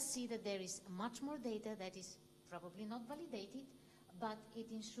 Just see that there is much more data that is probably not validated, but it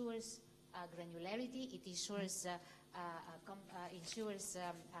ensures granularity, it ensures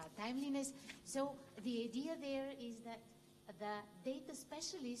timeliness. So the idea there is that the data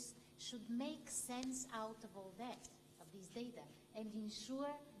specialists should make sense out of all that, of these data, and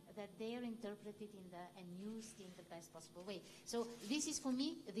ensure that they are interpreted and used in the best possible way. So this is, for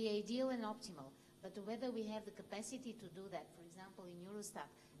me, the ideal and optimal. But whether we have the capacity to do that, for example, in Eurostat,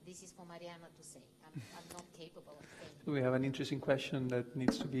 this is for Mariana to say. I'm not capable of saying. We have an interesting question that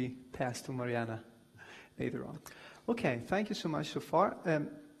needs to be passed to Mariana later on. Okay, thank you so much so far.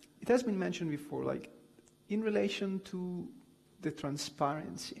 It has been mentioned before, like, in relation to the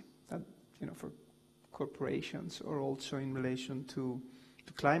transparency, for corporations, or also in relation to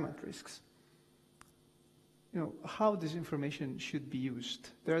climate risks. How this information should be used.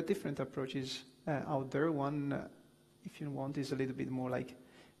 There are different approaches out there. One, if you want, is a little bit more like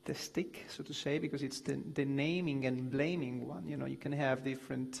the stick, so to say, because it's the naming and blaming one. You can have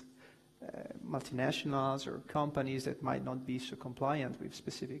different multinationals or companies that might not be so compliant with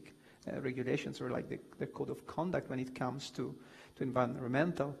specific regulations, or like the code of conduct when it comes to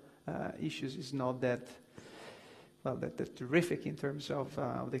environmental issues is not that terrific in terms of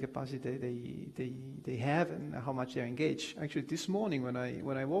the capacity they have and how much they're engaged. Actually, this morning when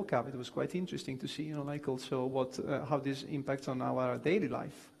I woke up, it was quite interesting to see, like also how this impacts on our daily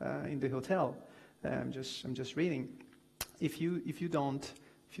life in the hotel. I'm just reading. If you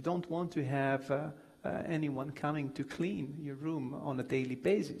don't want to have anyone coming to clean your room on a daily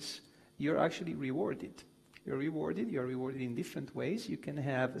basis, you're actually rewarded. You're rewarded in different ways. You can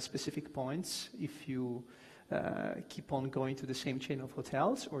have specific points if you keep on going to the same chain of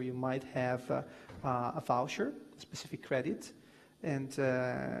hotels, or you might have a voucher, specific credit. And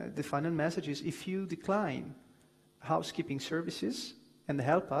the final message is, if you decline housekeeping services and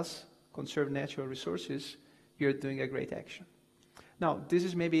help us conserve natural resources, you're doing a great action. Now, this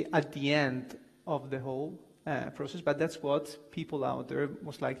is maybe at the end of the whole process, but that's what people out there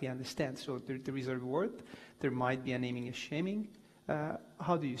most likely understand. So there is a reward. There might be a naming and shaming.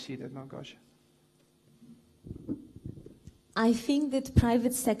 How do you see that, Malgosia? I think that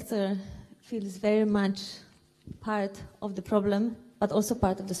private sector feels very much part of the problem, but also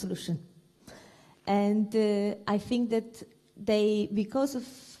part of the solution. And I think that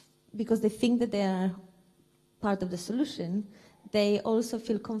because they think that they are part of the solution, they also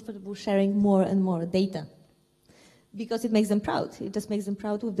feel comfortable sharing more and more data. because it makes them proud. It just makes them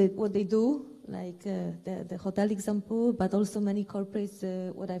proud with what they do, like the hotel example, but also many corporates,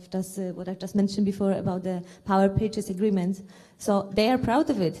 what I've just mentioned before about the power purchase agreement. So they are proud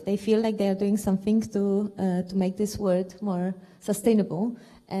of it. They feel like they are doing something to make this world more sustainable,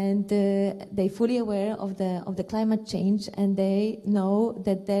 and they're fully aware of the climate change, and they know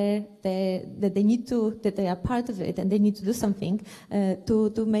that they are part of it, and they need to do something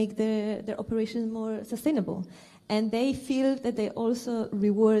to make their operation more sustainable. And they feel that they also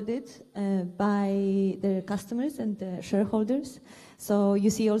rewarded by their customers and the shareholders. So you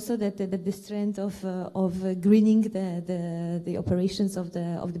see also that this trend of greening the operations of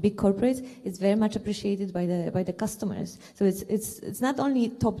the big corporates is very much appreciated by the customers. So it's not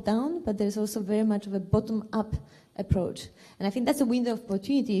only top down, but there's also very much of a bottom up approach. And I think that's a window of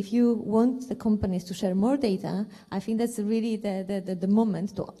opportunity. If you want the companies to share more data, I think that's really the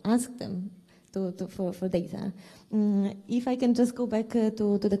moment to ask them for data. If I can just go back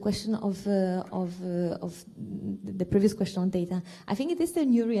to the question of the previous question on data, I think it is the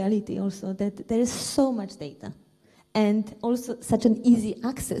new reality also that there is so much data and also such an easy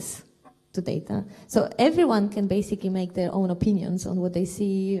access to data. So everyone can basically make their own opinions on what they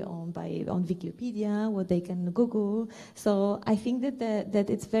see on Wikipedia, what they can Google. So I think that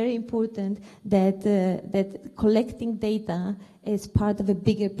it's very important that collecting data is part of a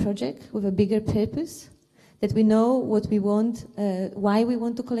bigger project with a bigger purpose, that we know what we want, why we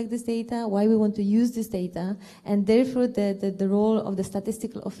want to collect this data, why we want to use this data, and therefore the role of the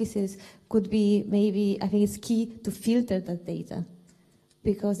statistical offices could be maybe, I think it's key to filter that data,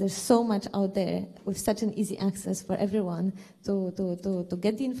 because there's so much out there with such an easy access for everyone to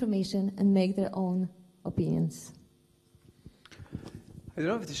get the information and make their own opinions. I don't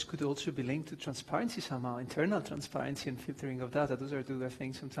know if this could also be linked to transparency somehow, internal transparency and filtering of data. Those are two, I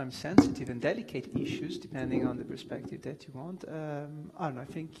think, sometimes sensitive and delicate issues, depending on the perspective that you want. Arno, I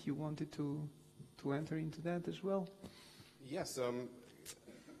think you wanted to enter into that as well. Yes,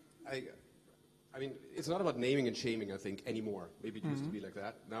 I mean, it's not about naming and shaming, I think, anymore. Maybe it used to be like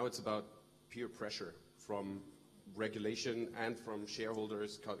that. Now it's about peer pressure from regulation and from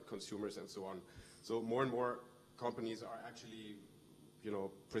shareholders, consumers, and so on. So more and more companies are actually,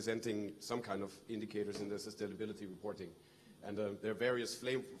 presenting some kind of indicators in their sustainability reporting. And there are various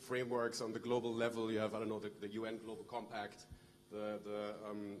frameworks on the global level. You have, the UN Global Compact, the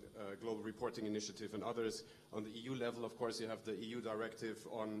Global Reporting Initiative, and others. On the EU level, of course, you have the EU directive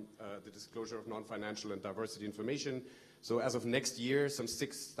on the disclosure of non-financial and diversity information. So as of next year, some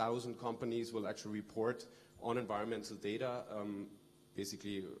 6,000 companies will actually report on environmental data,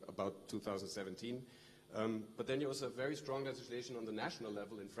 basically about 2017. But then you also have very strong legislation on the national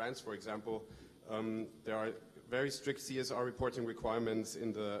level. In France, for example, there are very strict CSR reporting requirements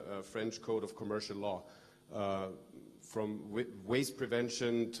in the French Code of Commercial Law, from waste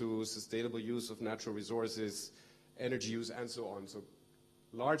prevention to sustainable use of natural resources, energy use, and so on. So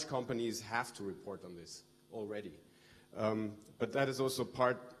large companies have to report on this already. But that is also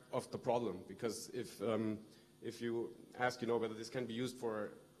part of the problem, because if you ask, whether this can be used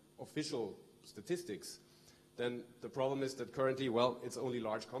for official statistics, then the problem is that currently, it's only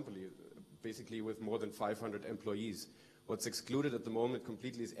large companies, basically with more than 500 employees. What's excluded at the moment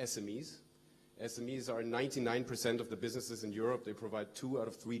completely is SMEs. SMEs are 99% of the businesses in Europe. They provide 2 out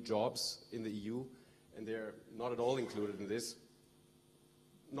of 3 jobs in the EU, and they're not at all included in this.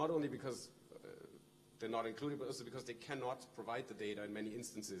 Not only because they're not included, but also because they cannot provide the data in many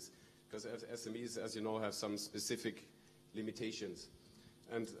instances, because SMEs, as you know, have some specific limitations.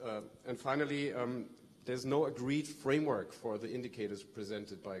 And finally, there's no agreed framework for the indicators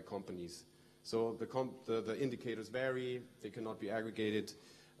presented by companies. So the indicators vary, they cannot be aggregated.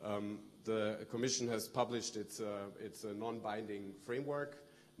 The Commission has published its non-binding framework,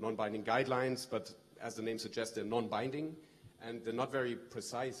 non-binding guidelines, but as the name suggests, they're non-binding, and they're not very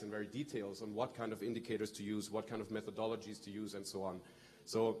precise and very detailed on what kind of indicators to use, what kind of methodologies to use, and so on.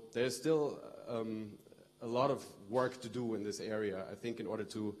 So there's still a lot of work to do in this area, I think, in order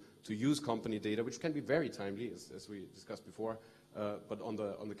to use company data, which can be very timely, as we discussed before, but on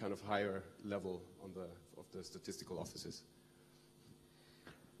the kind of higher level of the statistical offices.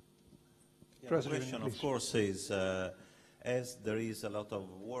 Yeah, the question, of course, is, as there is a lot of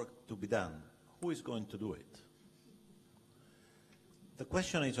work to be done, who is going to do it? The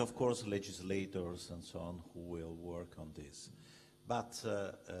question is, of course, legislators and so on who will work on this. But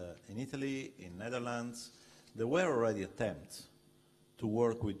in Italy, in Netherlands, there were already attempts to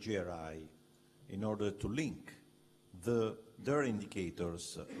work with GRI in order to link their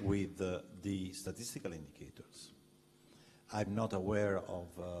indicators with the statistical indicators. I'm not aware of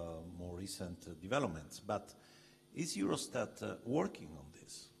more recent developments, but Is Eurostat working on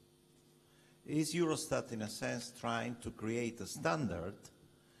this? Is Eurostat, in a sense, trying to create a standard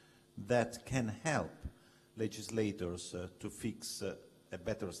that can help legislators to fix a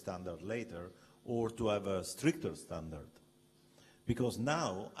better standard later, or to have a stricter standard? Because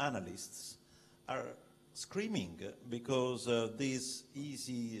now analysts are screaming because this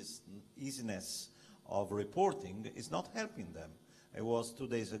easiness of reporting is not helping them. I was 2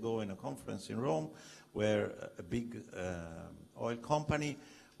 days ago in a conference in Rome where a big oil company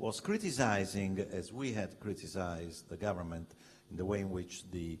was criticizing, as we had criticized the government in the way in which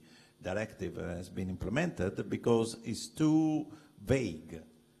the directive has been implemented, because it's too vague,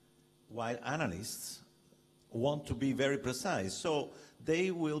 while analysts want to be very precise. So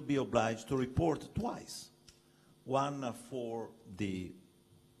they will be obliged to report twice, one for the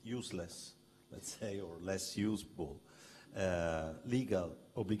useless, let's say, or less useful legal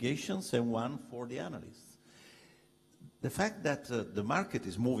obligations, and one for the analysts. The fact that the market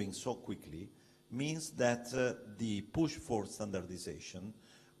is moving so quickly means that the push for standardization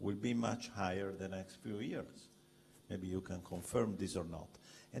will be much higher the next few years. Maybe you can confirm this or not.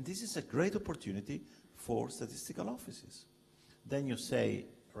 And this is a great opportunity for statistical offices. Then you say,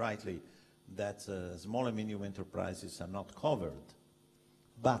 rightly, that small and medium enterprises are not covered.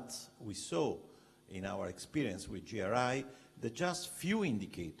 But we saw in our experience with GRI that just few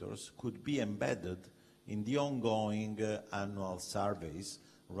indicators could be embedded in the ongoing annual surveys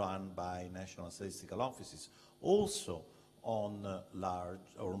run by national statistical offices, also on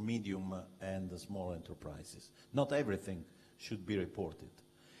large or medium and small enterprises. Not everything should be reported.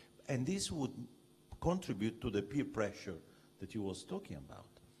 And this would contribute to the peer pressure that you was talking about.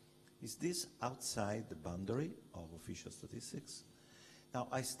 Is this outside the boundary of official statistics? Now,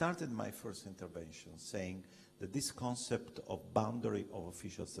 I started my first intervention saying that this concept of boundary of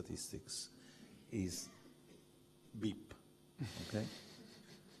official statistics is beep, okay?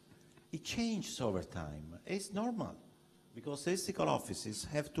 It changes over time. It's normal, because statistical offices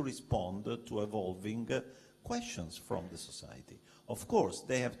have to respond to evolving questions from the society. Of course,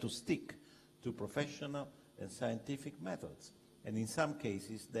 they have to stick to professional and scientific methods. And in some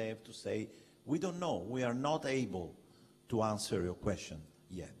cases, they have to say, we don't know, we are not able to answer your question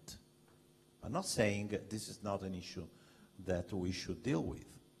yet. I'm not saying this is not an issue that we should deal with.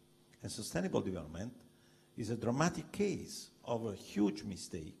 And sustainable development is a dramatic case of a huge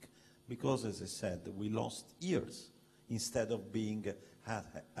mistake, because, as I said, we lost years instead of being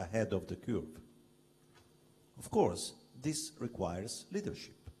ahead of the curve. Of course, this requires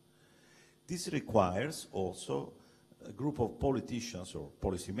leadership. This requires also a group of politicians or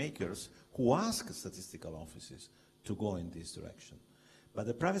policymakers who ask statistical offices to go in this direction. But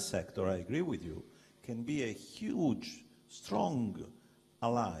the private sector, I agree with you, can be a huge, strong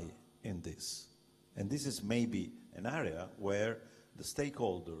ally in this. And this is maybe an area where the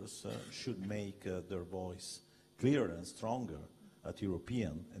stakeholders should make their voice clearer and stronger at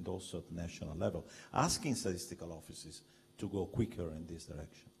European and also at national level, asking statistical offices to go quicker in this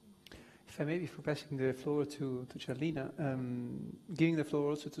direction. If I may, before passing the floor to Charlina, giving the floor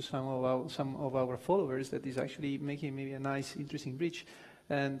also to some of our followers, that is actually making maybe a nice, interesting bridge.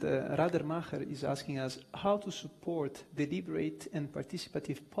 And Radermacher is asking us how to support deliberate and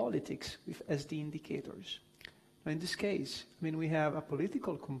participative politics with SD indicators. Now in this case, I mean, we have a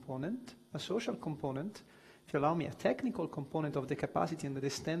political component, a social component, if you allow me, a technical component of the capacity and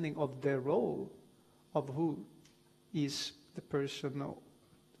understanding of the role of who is the person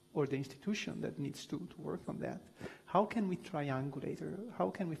or the institution that needs to work on that. How can we triangulate, or how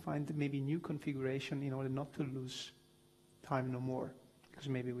can we find maybe new configuration in order not to lose time no more? Because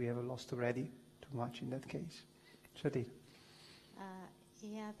maybe we have lost already too much in that case. Charlina.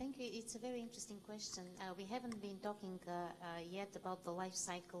 Yeah, thank you. It's a very interesting question. We haven't been talking yet about the life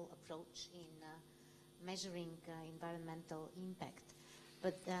cycle approach in measuring environmental impact.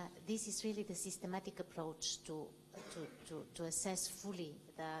 But this is really the systematic approach to assess fully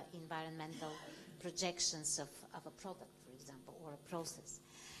the environmental projections of a product, for example, or a process.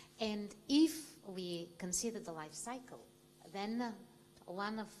 And if we consider the life cycle, then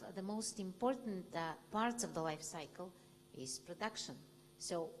one of the most important parts of the life cycle is production.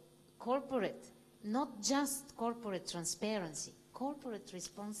 So corporate, not just corporate transparency, corporate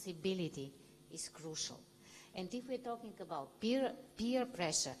responsibility is crucial. And if we're talking about peer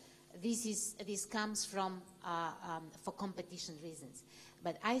pressure, this comes from for competition reasons.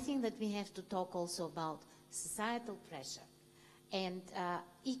 But I think that we have to talk also about societal pressure, and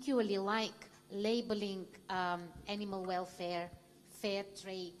equally like labeling animal welfare, fair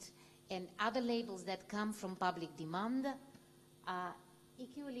trade, and other labels that come from public demand.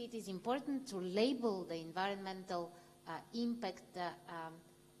 equally, it is important to label the environmental impact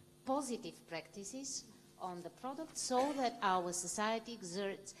positive practices on the product so that our society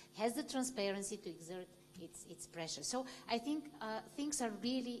has the transparency to exert its pressure. So I think things are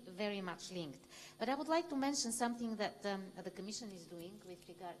really very much linked. But I would like to mention something that the Commission is doing with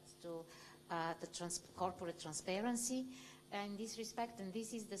regards to the corporate transparency in this respect, and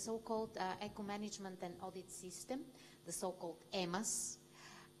this is the so-called Eco-Management and Audit System, the so-called EMAS,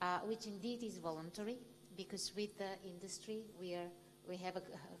 which indeed is voluntary, because with the industry we have a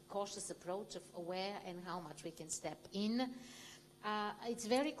cautious approach of where and how much we can step in. It's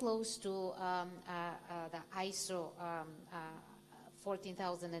very close to the ISO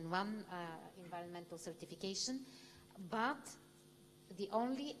 14001 environmental certification, but the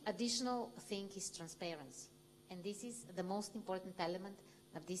only additional thing is transparency. And this is the most important element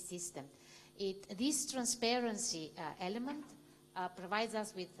of this system. This transparency element provides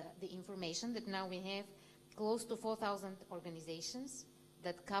us with the information that now we have close to 4,000 organizations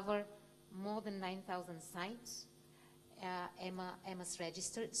that cover more than 9,000 sites, EMAS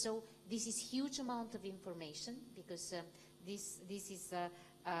registered. So this is huge amount of information, because this is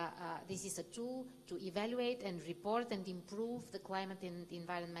a tool to evaluate and report and improve the climate and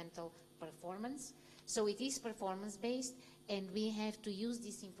environmental performance. So it is performance-based, and we have to use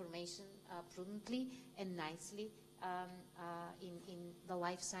this information prudently and nicely in the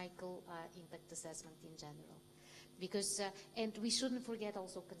life cycle impact assessment in general. Because, and we shouldn't forget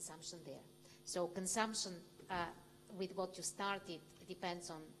also consumption there. So consumption, with what you started, depends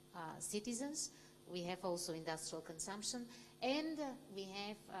on citizens. We have also industrial consumption, and we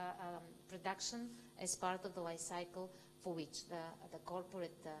have production as part of the life cycle for which the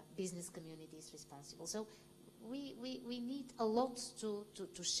corporate business community is responsible. So we need a lot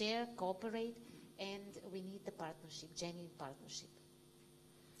to share, cooperate, and we need the partnership, genuine partnership.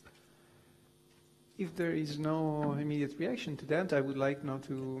 If there is no immediate reaction to that, I would like now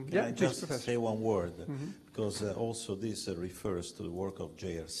to... Can I just say one word? Because also this refers to the work of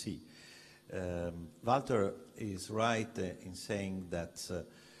JRC. Walter is right in saying that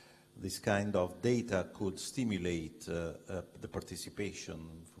this kind of data could stimulate the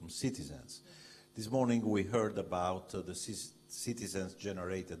participation from citizens. This morning we heard about the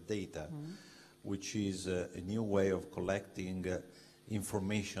citizens-generated data, which is a new way of collecting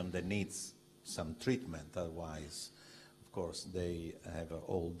information that needs some treatment. Otherwise, of course, they have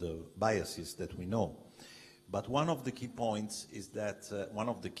all the biases that we know. But one of the key points is that one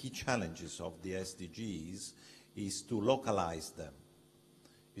of the key challenges of the SDGs is to localize them,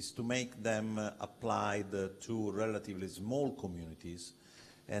 is to make them applied to relatively small communities.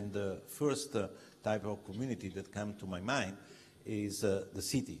 And the first type of community that comes to my mind is the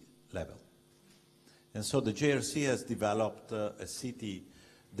city level. And so the JRC has developed a city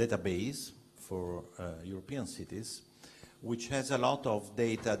database for European cities, which has a lot of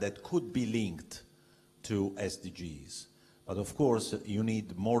data that could be linked to SDGs. But of course, you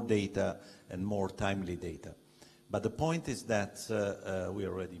need more data and more timely data. But the point is that we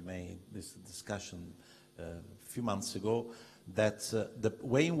already made this discussion a few months ago, that the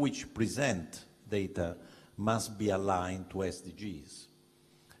way in which present data must be aligned to SDGs.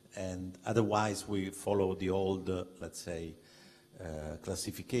 And otherwise we follow the old, let's say,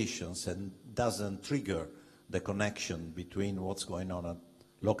 classifications, and doesn't trigger the connection between what's going on at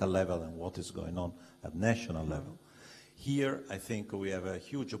local level and what is going on at national level. Here, I think we have a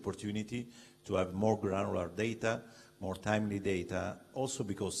huge opportunity to have more granular data, more timely data, also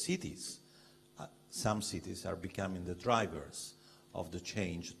because cities, some cities are becoming the drivers of the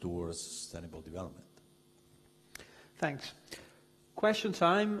change towards sustainable development. Thanks. Question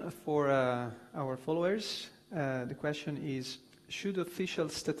time for our followers. The question is, should official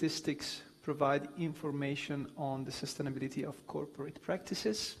statistics provide information on the sustainability of corporate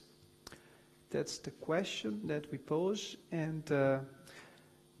practices? That's the question that we pose. And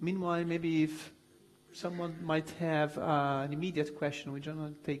meanwhile, maybe if someone might have an immediate question, we're going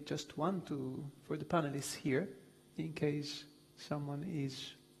to take just one for the panelists here, in case someone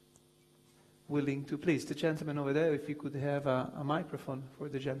is willing to. Please, the gentleman over there, if you could have a microphone for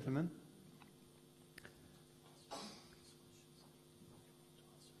the gentleman.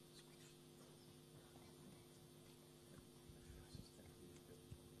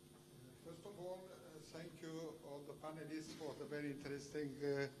 Panelists for the very interesting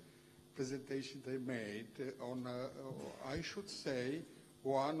presentation they made on, I should say,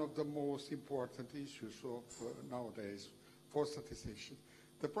 one of the most important issues of nowadays for statisticians.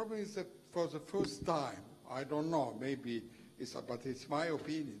 The problem is that for the first time, I don't know, maybe but it's my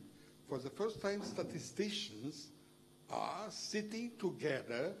opinion, for the first time statisticians are sitting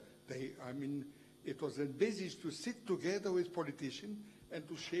together. It was envisaged to sit together with politicians and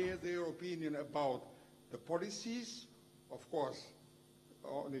to share their opinion about the policies, of course,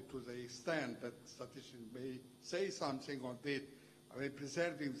 only to the extent that statisticians may say something on it,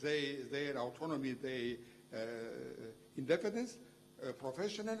 preserving their autonomy, their independence,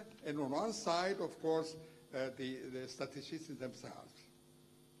 professional, and on one side, of course, the statisticians themselves.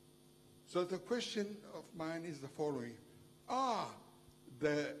 So the question of mine is the following. Are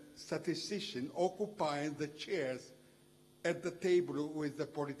the statisticians occupying the chairs at the table with the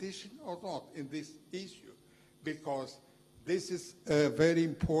politician or not in this issue? Because this is a very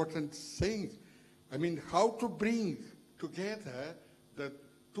important thing. How to bring together the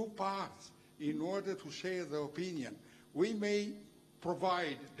two parts in order to share the opinion. We may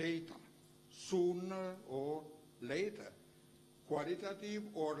provide data sooner or later, qualitative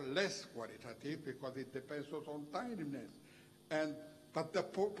or less qualitative, because it depends on timeliness. But the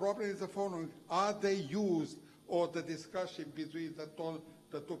problem is the following: are they used, or the discussion between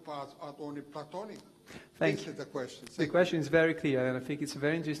the two parts are only platonic? This is the question. The question is very clear, and I think it's a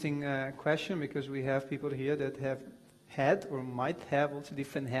very interesting question, because we have people here that have had or might have also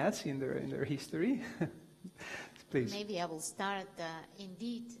different hats in their history. Please. Maybe I will start.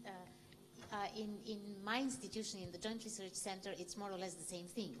 Indeed, in my institution, in the Joint Research Center, it's more or less the same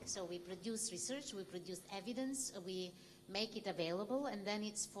thing. So we produce research, we produce evidence, we make it available, and then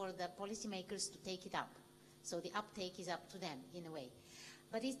it's for the policymakers to take it up. So the uptake is up to them, in a way.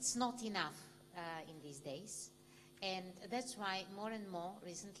 But it's not enough in these days. And that's why more and more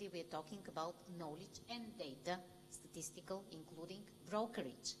recently we're talking about knowledge and data, statistical, including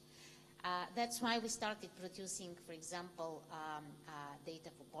brokerage. That's why we started producing, for example, data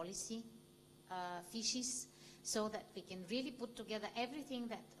for policy fishes, so that we can really put together everything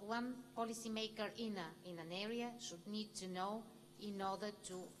that one policymaker in an area should need to know in order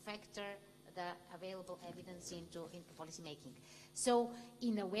to factor the available evidence into policy making. So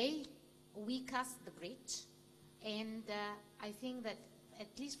in a way, we cast the bridge, and I think that at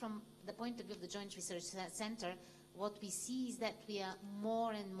least from the point of view of the Joint Research Center, what we see is that we are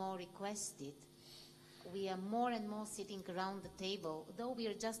more and more requested. We are more and more sitting around the table, though we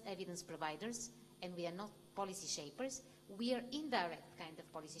are just evidence providers and we are not policy shapers. We are indirect kind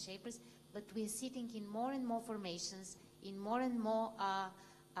of policy shapers, but we are sitting in more and more formations, in more and more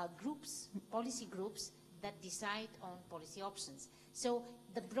groups, policy groups that decide on policy options. So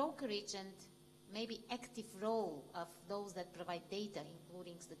the brokerage and maybe active role of those that provide data,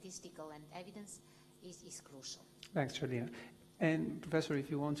 including statistical and evidence, is crucial. Thanks, Charlina. And Professor,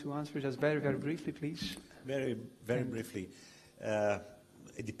 if you want to answer just very, very briefly, please. Very, very briefly.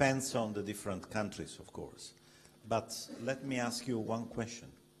 It depends on the different countries, of course. But let me ask you one question.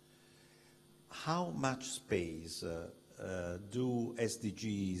 How much space do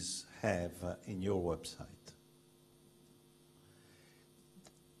SDGs have in your website?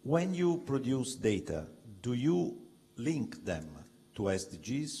 When you produce data, do you link them to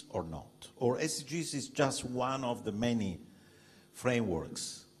SDGs or not? Or SDGs is just one of the many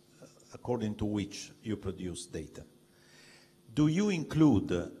frameworks according to which you produce data? Do you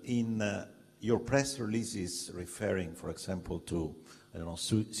include in your press releases referring, for example, to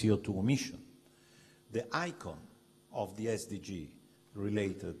CO2 emission, the icon of the SDG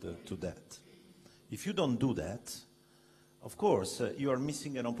related to that? If you don't do that, of course, you are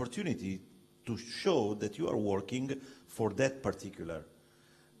missing an opportunity to show that you are working for that particular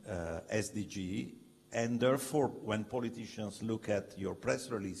SDG, and therefore, when politicians look at your press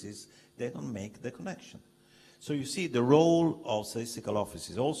releases, they don't make the connection. So you see, the role of statistical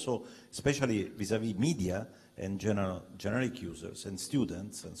offices, also, especially vis-à-vis media and generic users and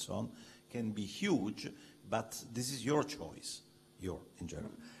students and so on, can be huge, but this is your choice. In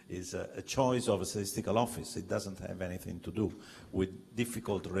general, is a choice of a statistical office. It doesn't have anything to do with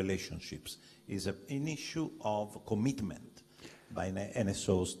difficult relationships. It's an issue of commitment by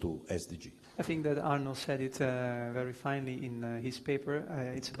NSOs to SDG. I think that Arno said it very finely in his paper.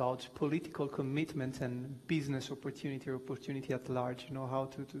 It's about political commitment and business opportunity at large. You know, how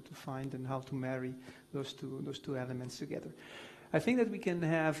to find and how to marry those two elements together. I think that we can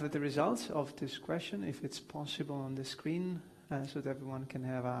have the results of this question, if it's possible, on the screen. So that everyone can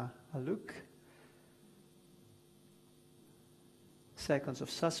have a look. Seconds of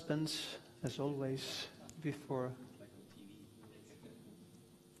suspense, as always, before.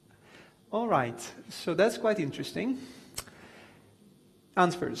 All right, so that's quite interesting.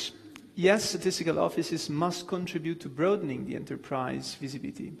 Answers. Yes, statistical offices must contribute to broadening the enterprise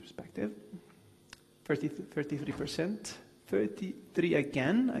visibility perspective. 33%. 33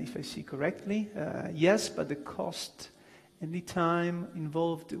 again, if I see correctly. Yes, but the cost and the time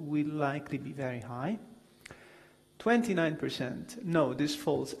involved will likely be very high. 29%, no, this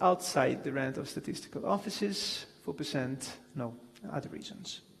falls outside the range of statistical offices. 4%, no, other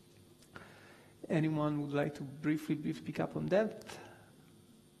reasons. Anyone would like to briefly pick up on that?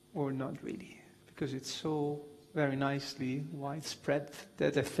 Or not really? Because it's so very nicely widespread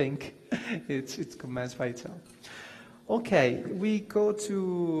that I think it's commenced by itself. Okay, we go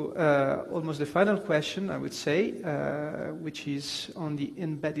to almost the final question, I would say, which is on the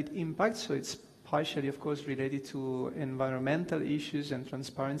embedded impact. So it's partially, of course, related to environmental issues and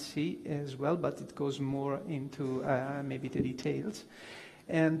transparency as well, but it goes more into maybe the details.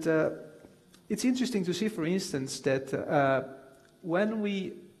 And it's interesting to see, for instance, that when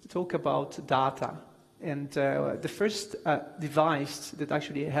we talk about data, and the first device that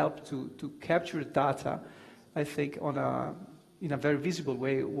actually helped to capture data, I think, in a very visible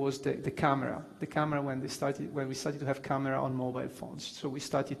way, was the camera. The camera when we started to have camera on mobile phones. So we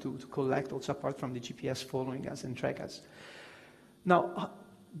started to collect also, apart from the GPS following us and track us. Now,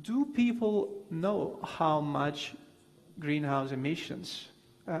 do people know how much greenhouse emissions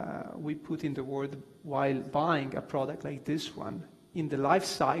we put in the world while buying a product like this one in the life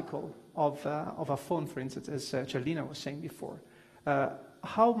cycle of a phone, for instance, as Charlina was saying before?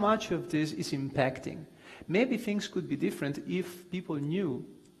 How much of this is impacting? Maybe things could be different if people knew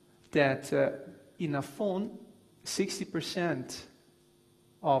that in a phone, 60%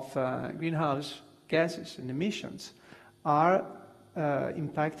 of greenhouse gases and emissions are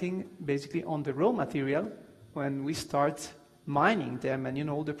impacting basically on the raw material when we start mining them and,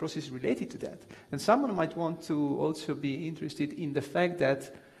 all the process related to that. And someone might want to also be interested in the fact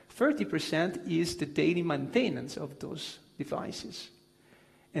that 30% is the daily maintenance of those devices.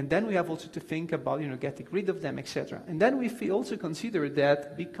 And then we have also to think about, getting rid of them, etc. And then we also consider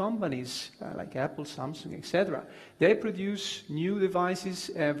that big companies like Apple, Samsung, etc., they produce new devices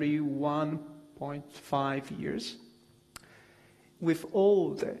every 1.5 years. With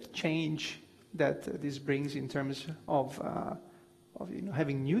all the change that this brings in terms of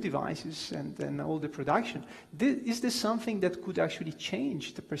having new devices and then all the production, is this something that could actually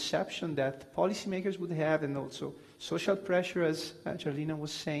change the perception that policymakers would have, and also social pressure, as Charlina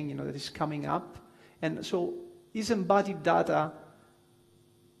was saying, that is coming up? And so is embodied data,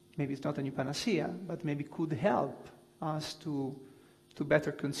 maybe it's not a new panacea, but maybe could help us to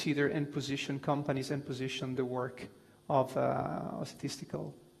better consider and position companies and position the work of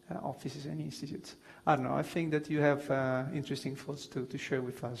statistical offices and institutes. I don't know, I think that you have interesting thoughts to share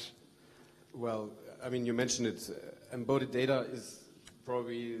with us. Well, I mean, you mentioned it. Embodied data is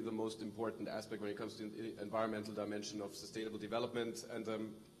probably the most important aspect when it comes to the environmental dimension of sustainable development. And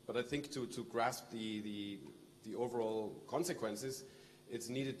but I think to grasp the overall consequences, it's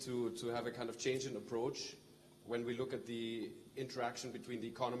needed to have a kind of change in approach when we look at the interaction between the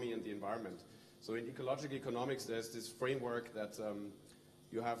economy and the environment. So in ecological economics, there's this framework that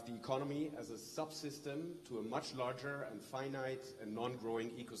you have the economy as a subsystem to a much larger and finite and non-growing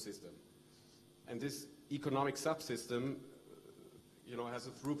ecosystem. And this economic subsystem, has a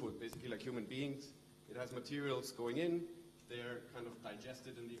throughput, basically like human beings. It has materials going in, they're kind of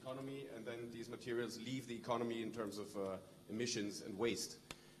digested in the economy, and then these materials leave the economy in terms of emissions and waste.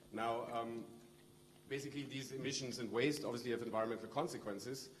 Now, basically these emissions and waste obviously have environmental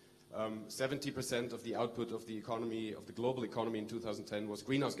consequences. 70% of the output of the economy, of the global economy in 2010 was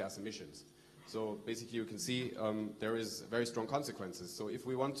greenhouse gas emissions. So basically you can see there is very strong consequences. So if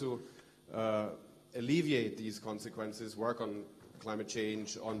we want to alleviate these consequences, work on climate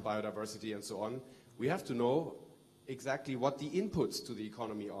change, on biodiversity and so on, we have to know exactly what the inputs to the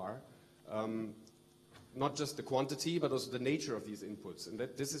economy are. Not just the quantity, but also the nature of these inputs. And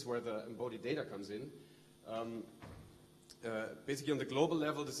this is where the embodied data comes in. Basically on the global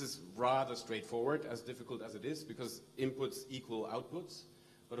level, this is rather straightforward, as difficult as it is, because inputs equal outputs.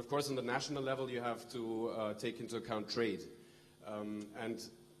 But of course on the national level you have to take into account trade. And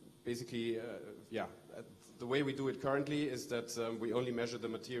basically, the way we do it currently is that we only measure the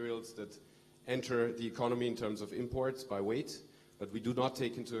materials that enter the economy in terms of imports by weight, but we do not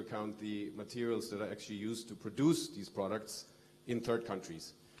take into account the materials that are actually used to produce these products in third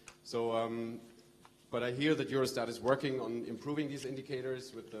countries. So but I hear that Eurostat is working on improving these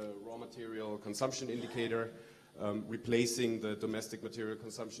indicators with the raw material consumption indicator, replacing the domestic material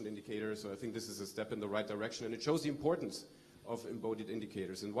consumption indicator. So I think this is a step in the right direction, and it shows the importance of embodied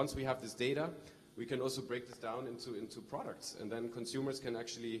indicators. And once we have this data, we can also break this down into products, and then consumers can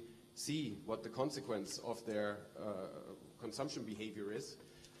actually see what the consequence of their consumption behavior is.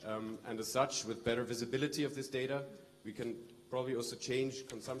 And as such, with better visibility of this data, we can probably also change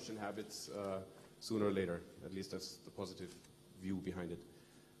consumption habits sooner or later. At least that's the positive view behind it.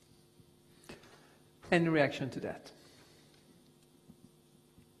 Any reaction to that?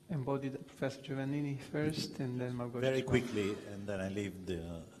 Embodied Professor Giovannini first, and then Malgosia. Very quickly, and then I leave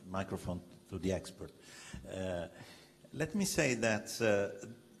the microphone to the expert. Let me say that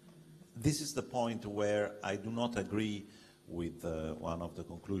this is the point where I do not agree with one of the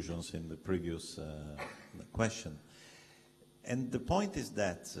conclusions in the previous question. And the point is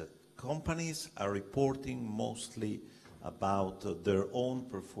that companies are reporting mostly about their own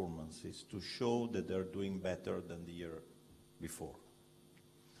performances to show that they're doing better than the year before.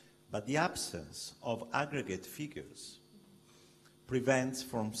 But the absence of aggregate figures prevents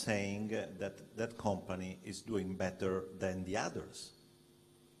from saying that that company is doing better than the others.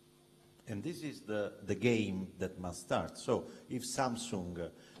 And this is the game that must start. So if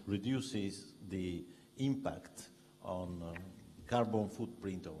Samsung reduces the impact on carbon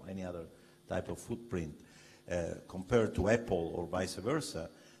footprint or any other type of footprint compared to Apple or vice versa,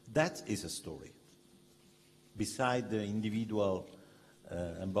 that is a story. Beside the individual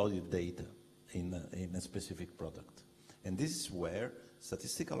embodied data in a specific product. And this is where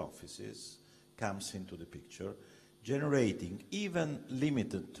statistical offices comes into the picture, generating, even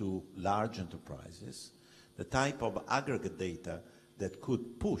limited to large enterprises, the type of aggregate data that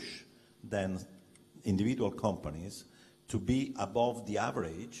could push then individual companies to be above the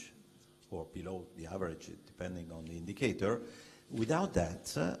average or below the average, depending on the indicator. Without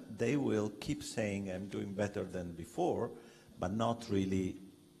that, they will keep saying, I'm doing better than before, but not really,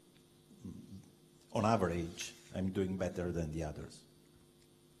 on average, I'm doing better than the others.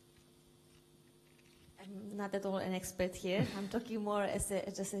 I'm not at all an expert here. I'm talking more as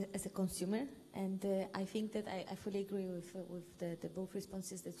a consumer, and I think that I fully agree with the both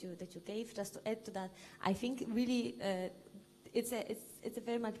responses that you gave. Just to add to that, I think really it's a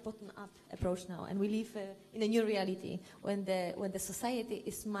very much bottom-up approach now, and we live in a new reality when the society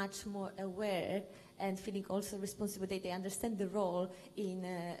is much more aware and feeling also responsible that they understand the role in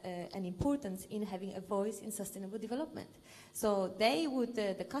and importance in having a voice in sustainable development. So they would,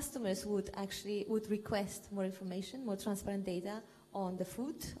 the customers would request more information, more transparent data on the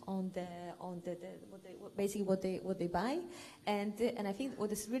food, on basically what they buy, and I think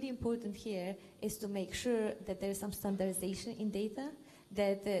what is really important here is to make sure that there is some standardization in data,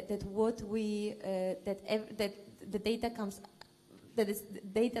 that the data comes. That is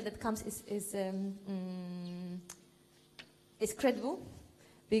data that comes is credible,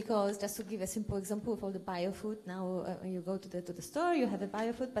 because just to give a simple example of all the biofood, now you go to the store, you have a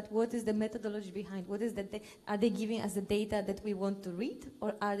biofood, but what is the methodology behind? What is are they giving us the data that we want to read,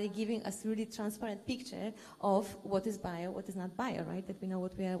 or are they giving us really transparent picture of what is bio, what is not bio, right? That we know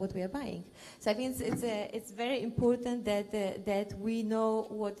what we are buying. So I think it's very important that we know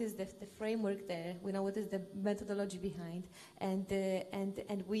what is the framework there. We know what is the methodology behind,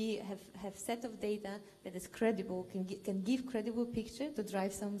 and we have set of data that is credible, can give credible picture to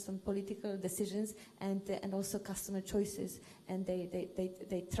drive some political decisions and also customer choices, and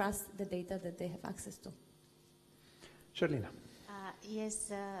they trust the data that they have access to. Charlina.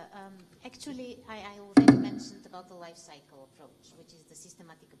 Yes, actually I already mentioned about the life cycle approach, which is the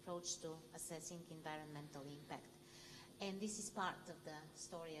systematic approach to assessing environmental impact. And this is part of the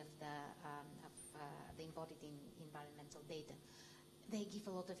story of the embodied environmental data. They give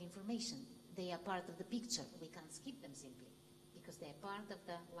a lot of information. They are part of the picture. We can't skip them simply, because they are part of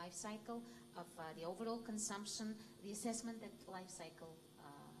the life cycle of the overall consumption, the assessment at life cycle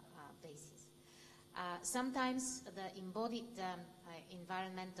basis. Sometimes the embodied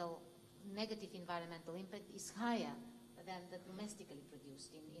negative environmental impact is higher than the domestically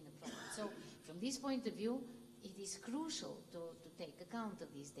produced in a product. So from this point of view, it is crucial to take account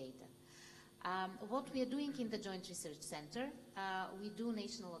of this data. What we are doing in the Joint Research Center, we do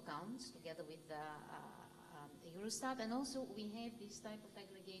national accounts together with Eurostat, and also we have this type of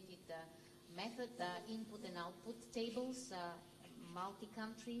aggregated method, input and output tables,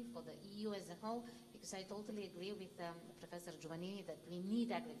 multi-country for the EU as a whole, because I totally agree with Professor Giovannini that we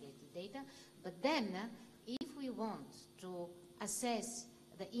need aggregated data. But then, if we want to assess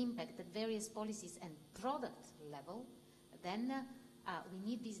the impact at various policies and product level, then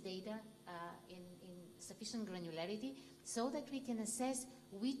we need this data in sufficient granularity so that we can assess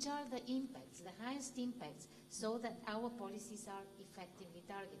which are the impacts, the highest impacts, so that our policies are effectively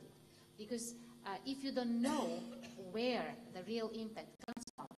targeted. Because if you don't know where the real impact comes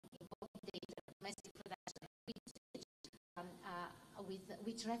from, important data, domestic production, with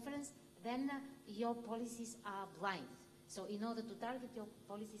which reference, then your policies are blind. So in order to target your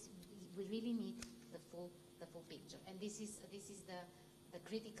policies, we really need the full picture. And this is the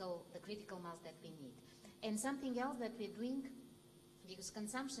critical mass that we need. And something else that we're doing, because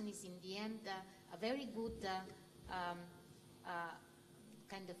consumption is in the end a very good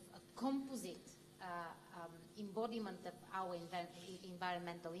kind of a composite embodiment of our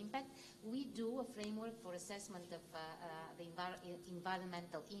environmental impact. We do a framework for assessment of the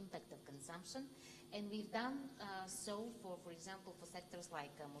environmental impact of consumption, and we've done so for example, for sectors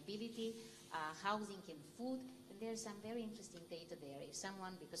like mobility, housing and food, and there's some very interesting data there. If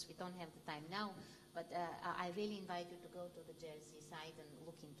someone, because we don't have the time now, but I really invite you to go to the Jersey site and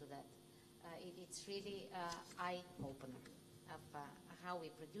look into that. It's really eye-opener of how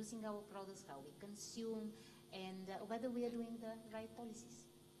we're producing our products, how we consume, and whether we are doing the right policies.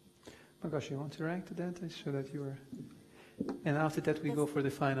 Malgosia, you want to react to that so that you are... And after that, we go for the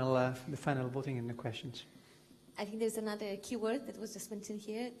final voting and the questions. I think there's another keyword that was just mentioned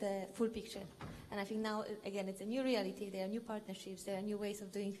here, the full picture. And I think now, again, it's a new reality. There are new partnerships. There are new ways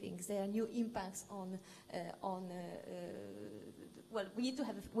of doing things. There are new impacts on well, we need to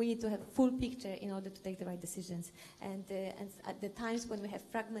have a full picture in order to take the right decisions. And at the times when we have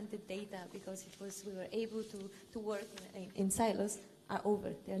fragmented data, because we were able to work in silos, are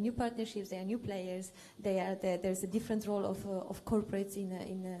over. There are new partnerships, there are new players, there's a different role of corporates in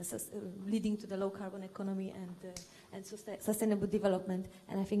leading to the low carbon economy and sustainable development.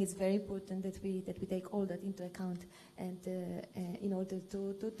 And I think it's very important that we take all that into account and in order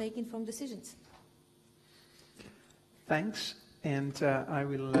to take informed decisions. Thanks. And I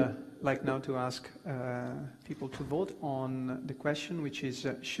will like now to ask people to vote on the question, which is,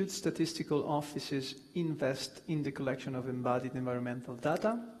 should statistical offices invest in the collection of embodied environmental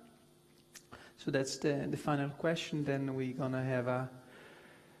data? So that's the final question. Then we're going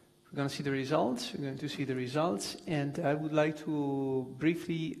to see the results. We're going to see the results. And I would like to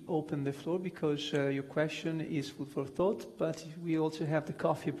briefly open the floor because your question is food for thought, but we also have the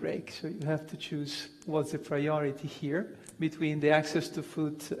coffee break. So you have to choose what's the priority here between the access to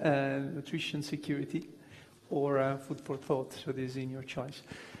food, nutrition security, or food for thought. So this is in your choice.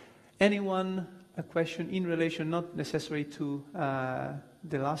 Anyone, a question in relation, not necessarily to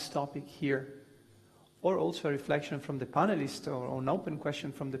the last topic here, or also a reflection from the panelists, or an open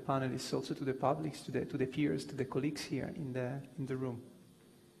question from the panelists, also to the public, to the peers, to the colleagues here in the room.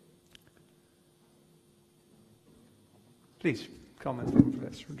 Please, comment from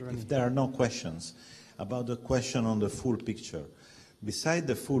Professor Giovannini. If there are no questions, about the question on the full picture, beside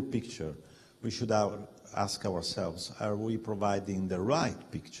the full picture, we should ask ourselves, are we providing the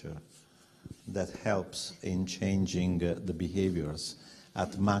right picture that helps in changing the behaviors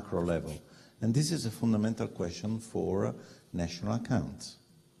at macro level? And this is a fundamental question for national accounts.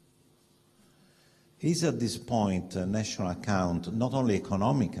 Is at this point a national account, not only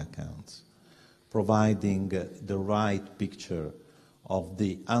economic accounts, providing the right picture of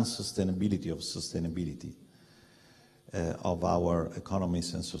the unsustainability of sustainability of our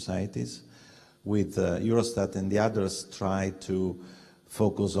economies and societies? With Eurostat and the others try to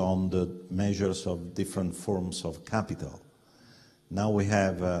focus on the measures of different forms of capital. Now we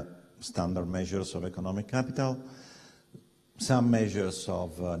have standard measures of economic capital, some measures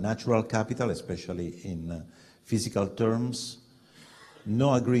of natural capital, especially in physical terms,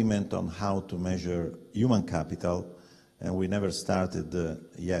 no agreement on how to measure human capital, and we never started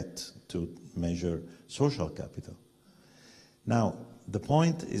yet to measure social capital. Now, the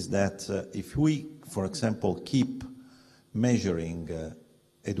point is that if we, for example, keep measuring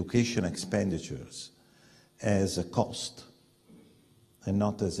education expenditures as a cost and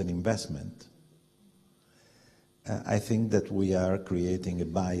not as an investment, I think that we are creating a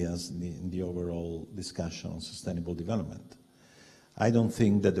bias in the overall discussion on sustainable development. I don't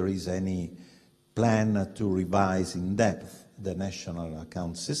think that there is any plan to revise in depth the national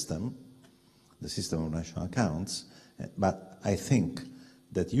account system, the system of national accounts, but I think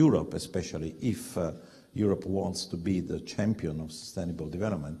that Europe, especially if Europe wants to be the champion of sustainable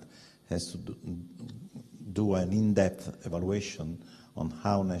development, has to do an in-depth evaluation on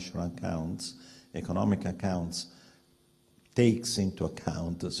how national accounts, economic accounts, takes into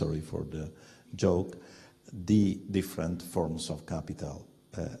account, sorry for the joke, the different forms of capital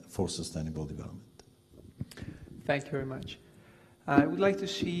for sustainable development. Thank you very much. I would like to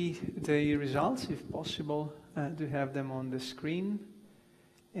see the results, if possible, to have them on the screen.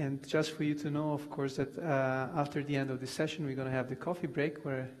 And just for you to know, of course, that after the end of the session, we're going to have the coffee break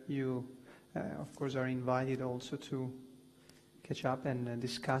where you, of course, are invited also to catch up and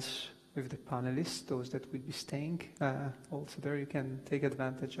discuss with the panelists, those that will be staying. Also there, you can take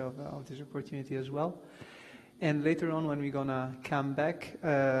advantage of this opportunity as well. And later on, when we're going to come back,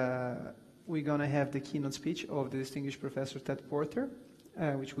 we're going to have the keynote speech of the distinguished Professor Ted Porter,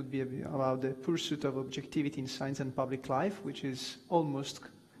 which would be about the pursuit of objectivity in science and public life, which is almost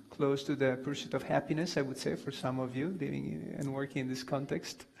close to the pursuit of happiness, I would say, for some of you living and working in this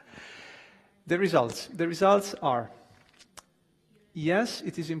context. The results are, yes,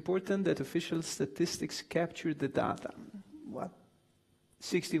 it is important that official statistics capture the data. What?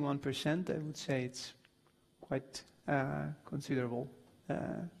 61%, I would say it's quite considerable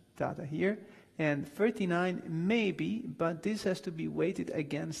data here. And 39 maybe, but this has to be weighted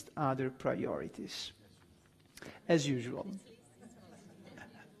against other priorities, as usual.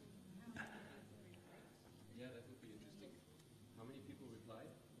 Yeah, that would be interesting. How many people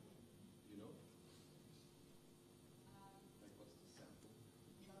replied? You know? Like what's the sample?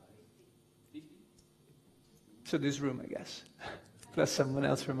 50? So this room, I guess, plus someone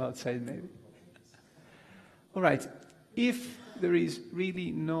else from outside maybe. All right, if there is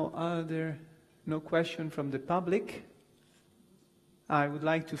really no question from the public, I would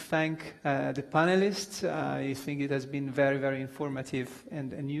like to thank the panelists. I think it has been very, very informative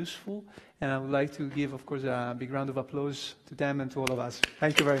and useful. And I would like to give, of course, a big round of applause to them and to all of us.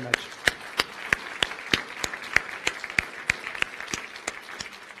 Thank you very much.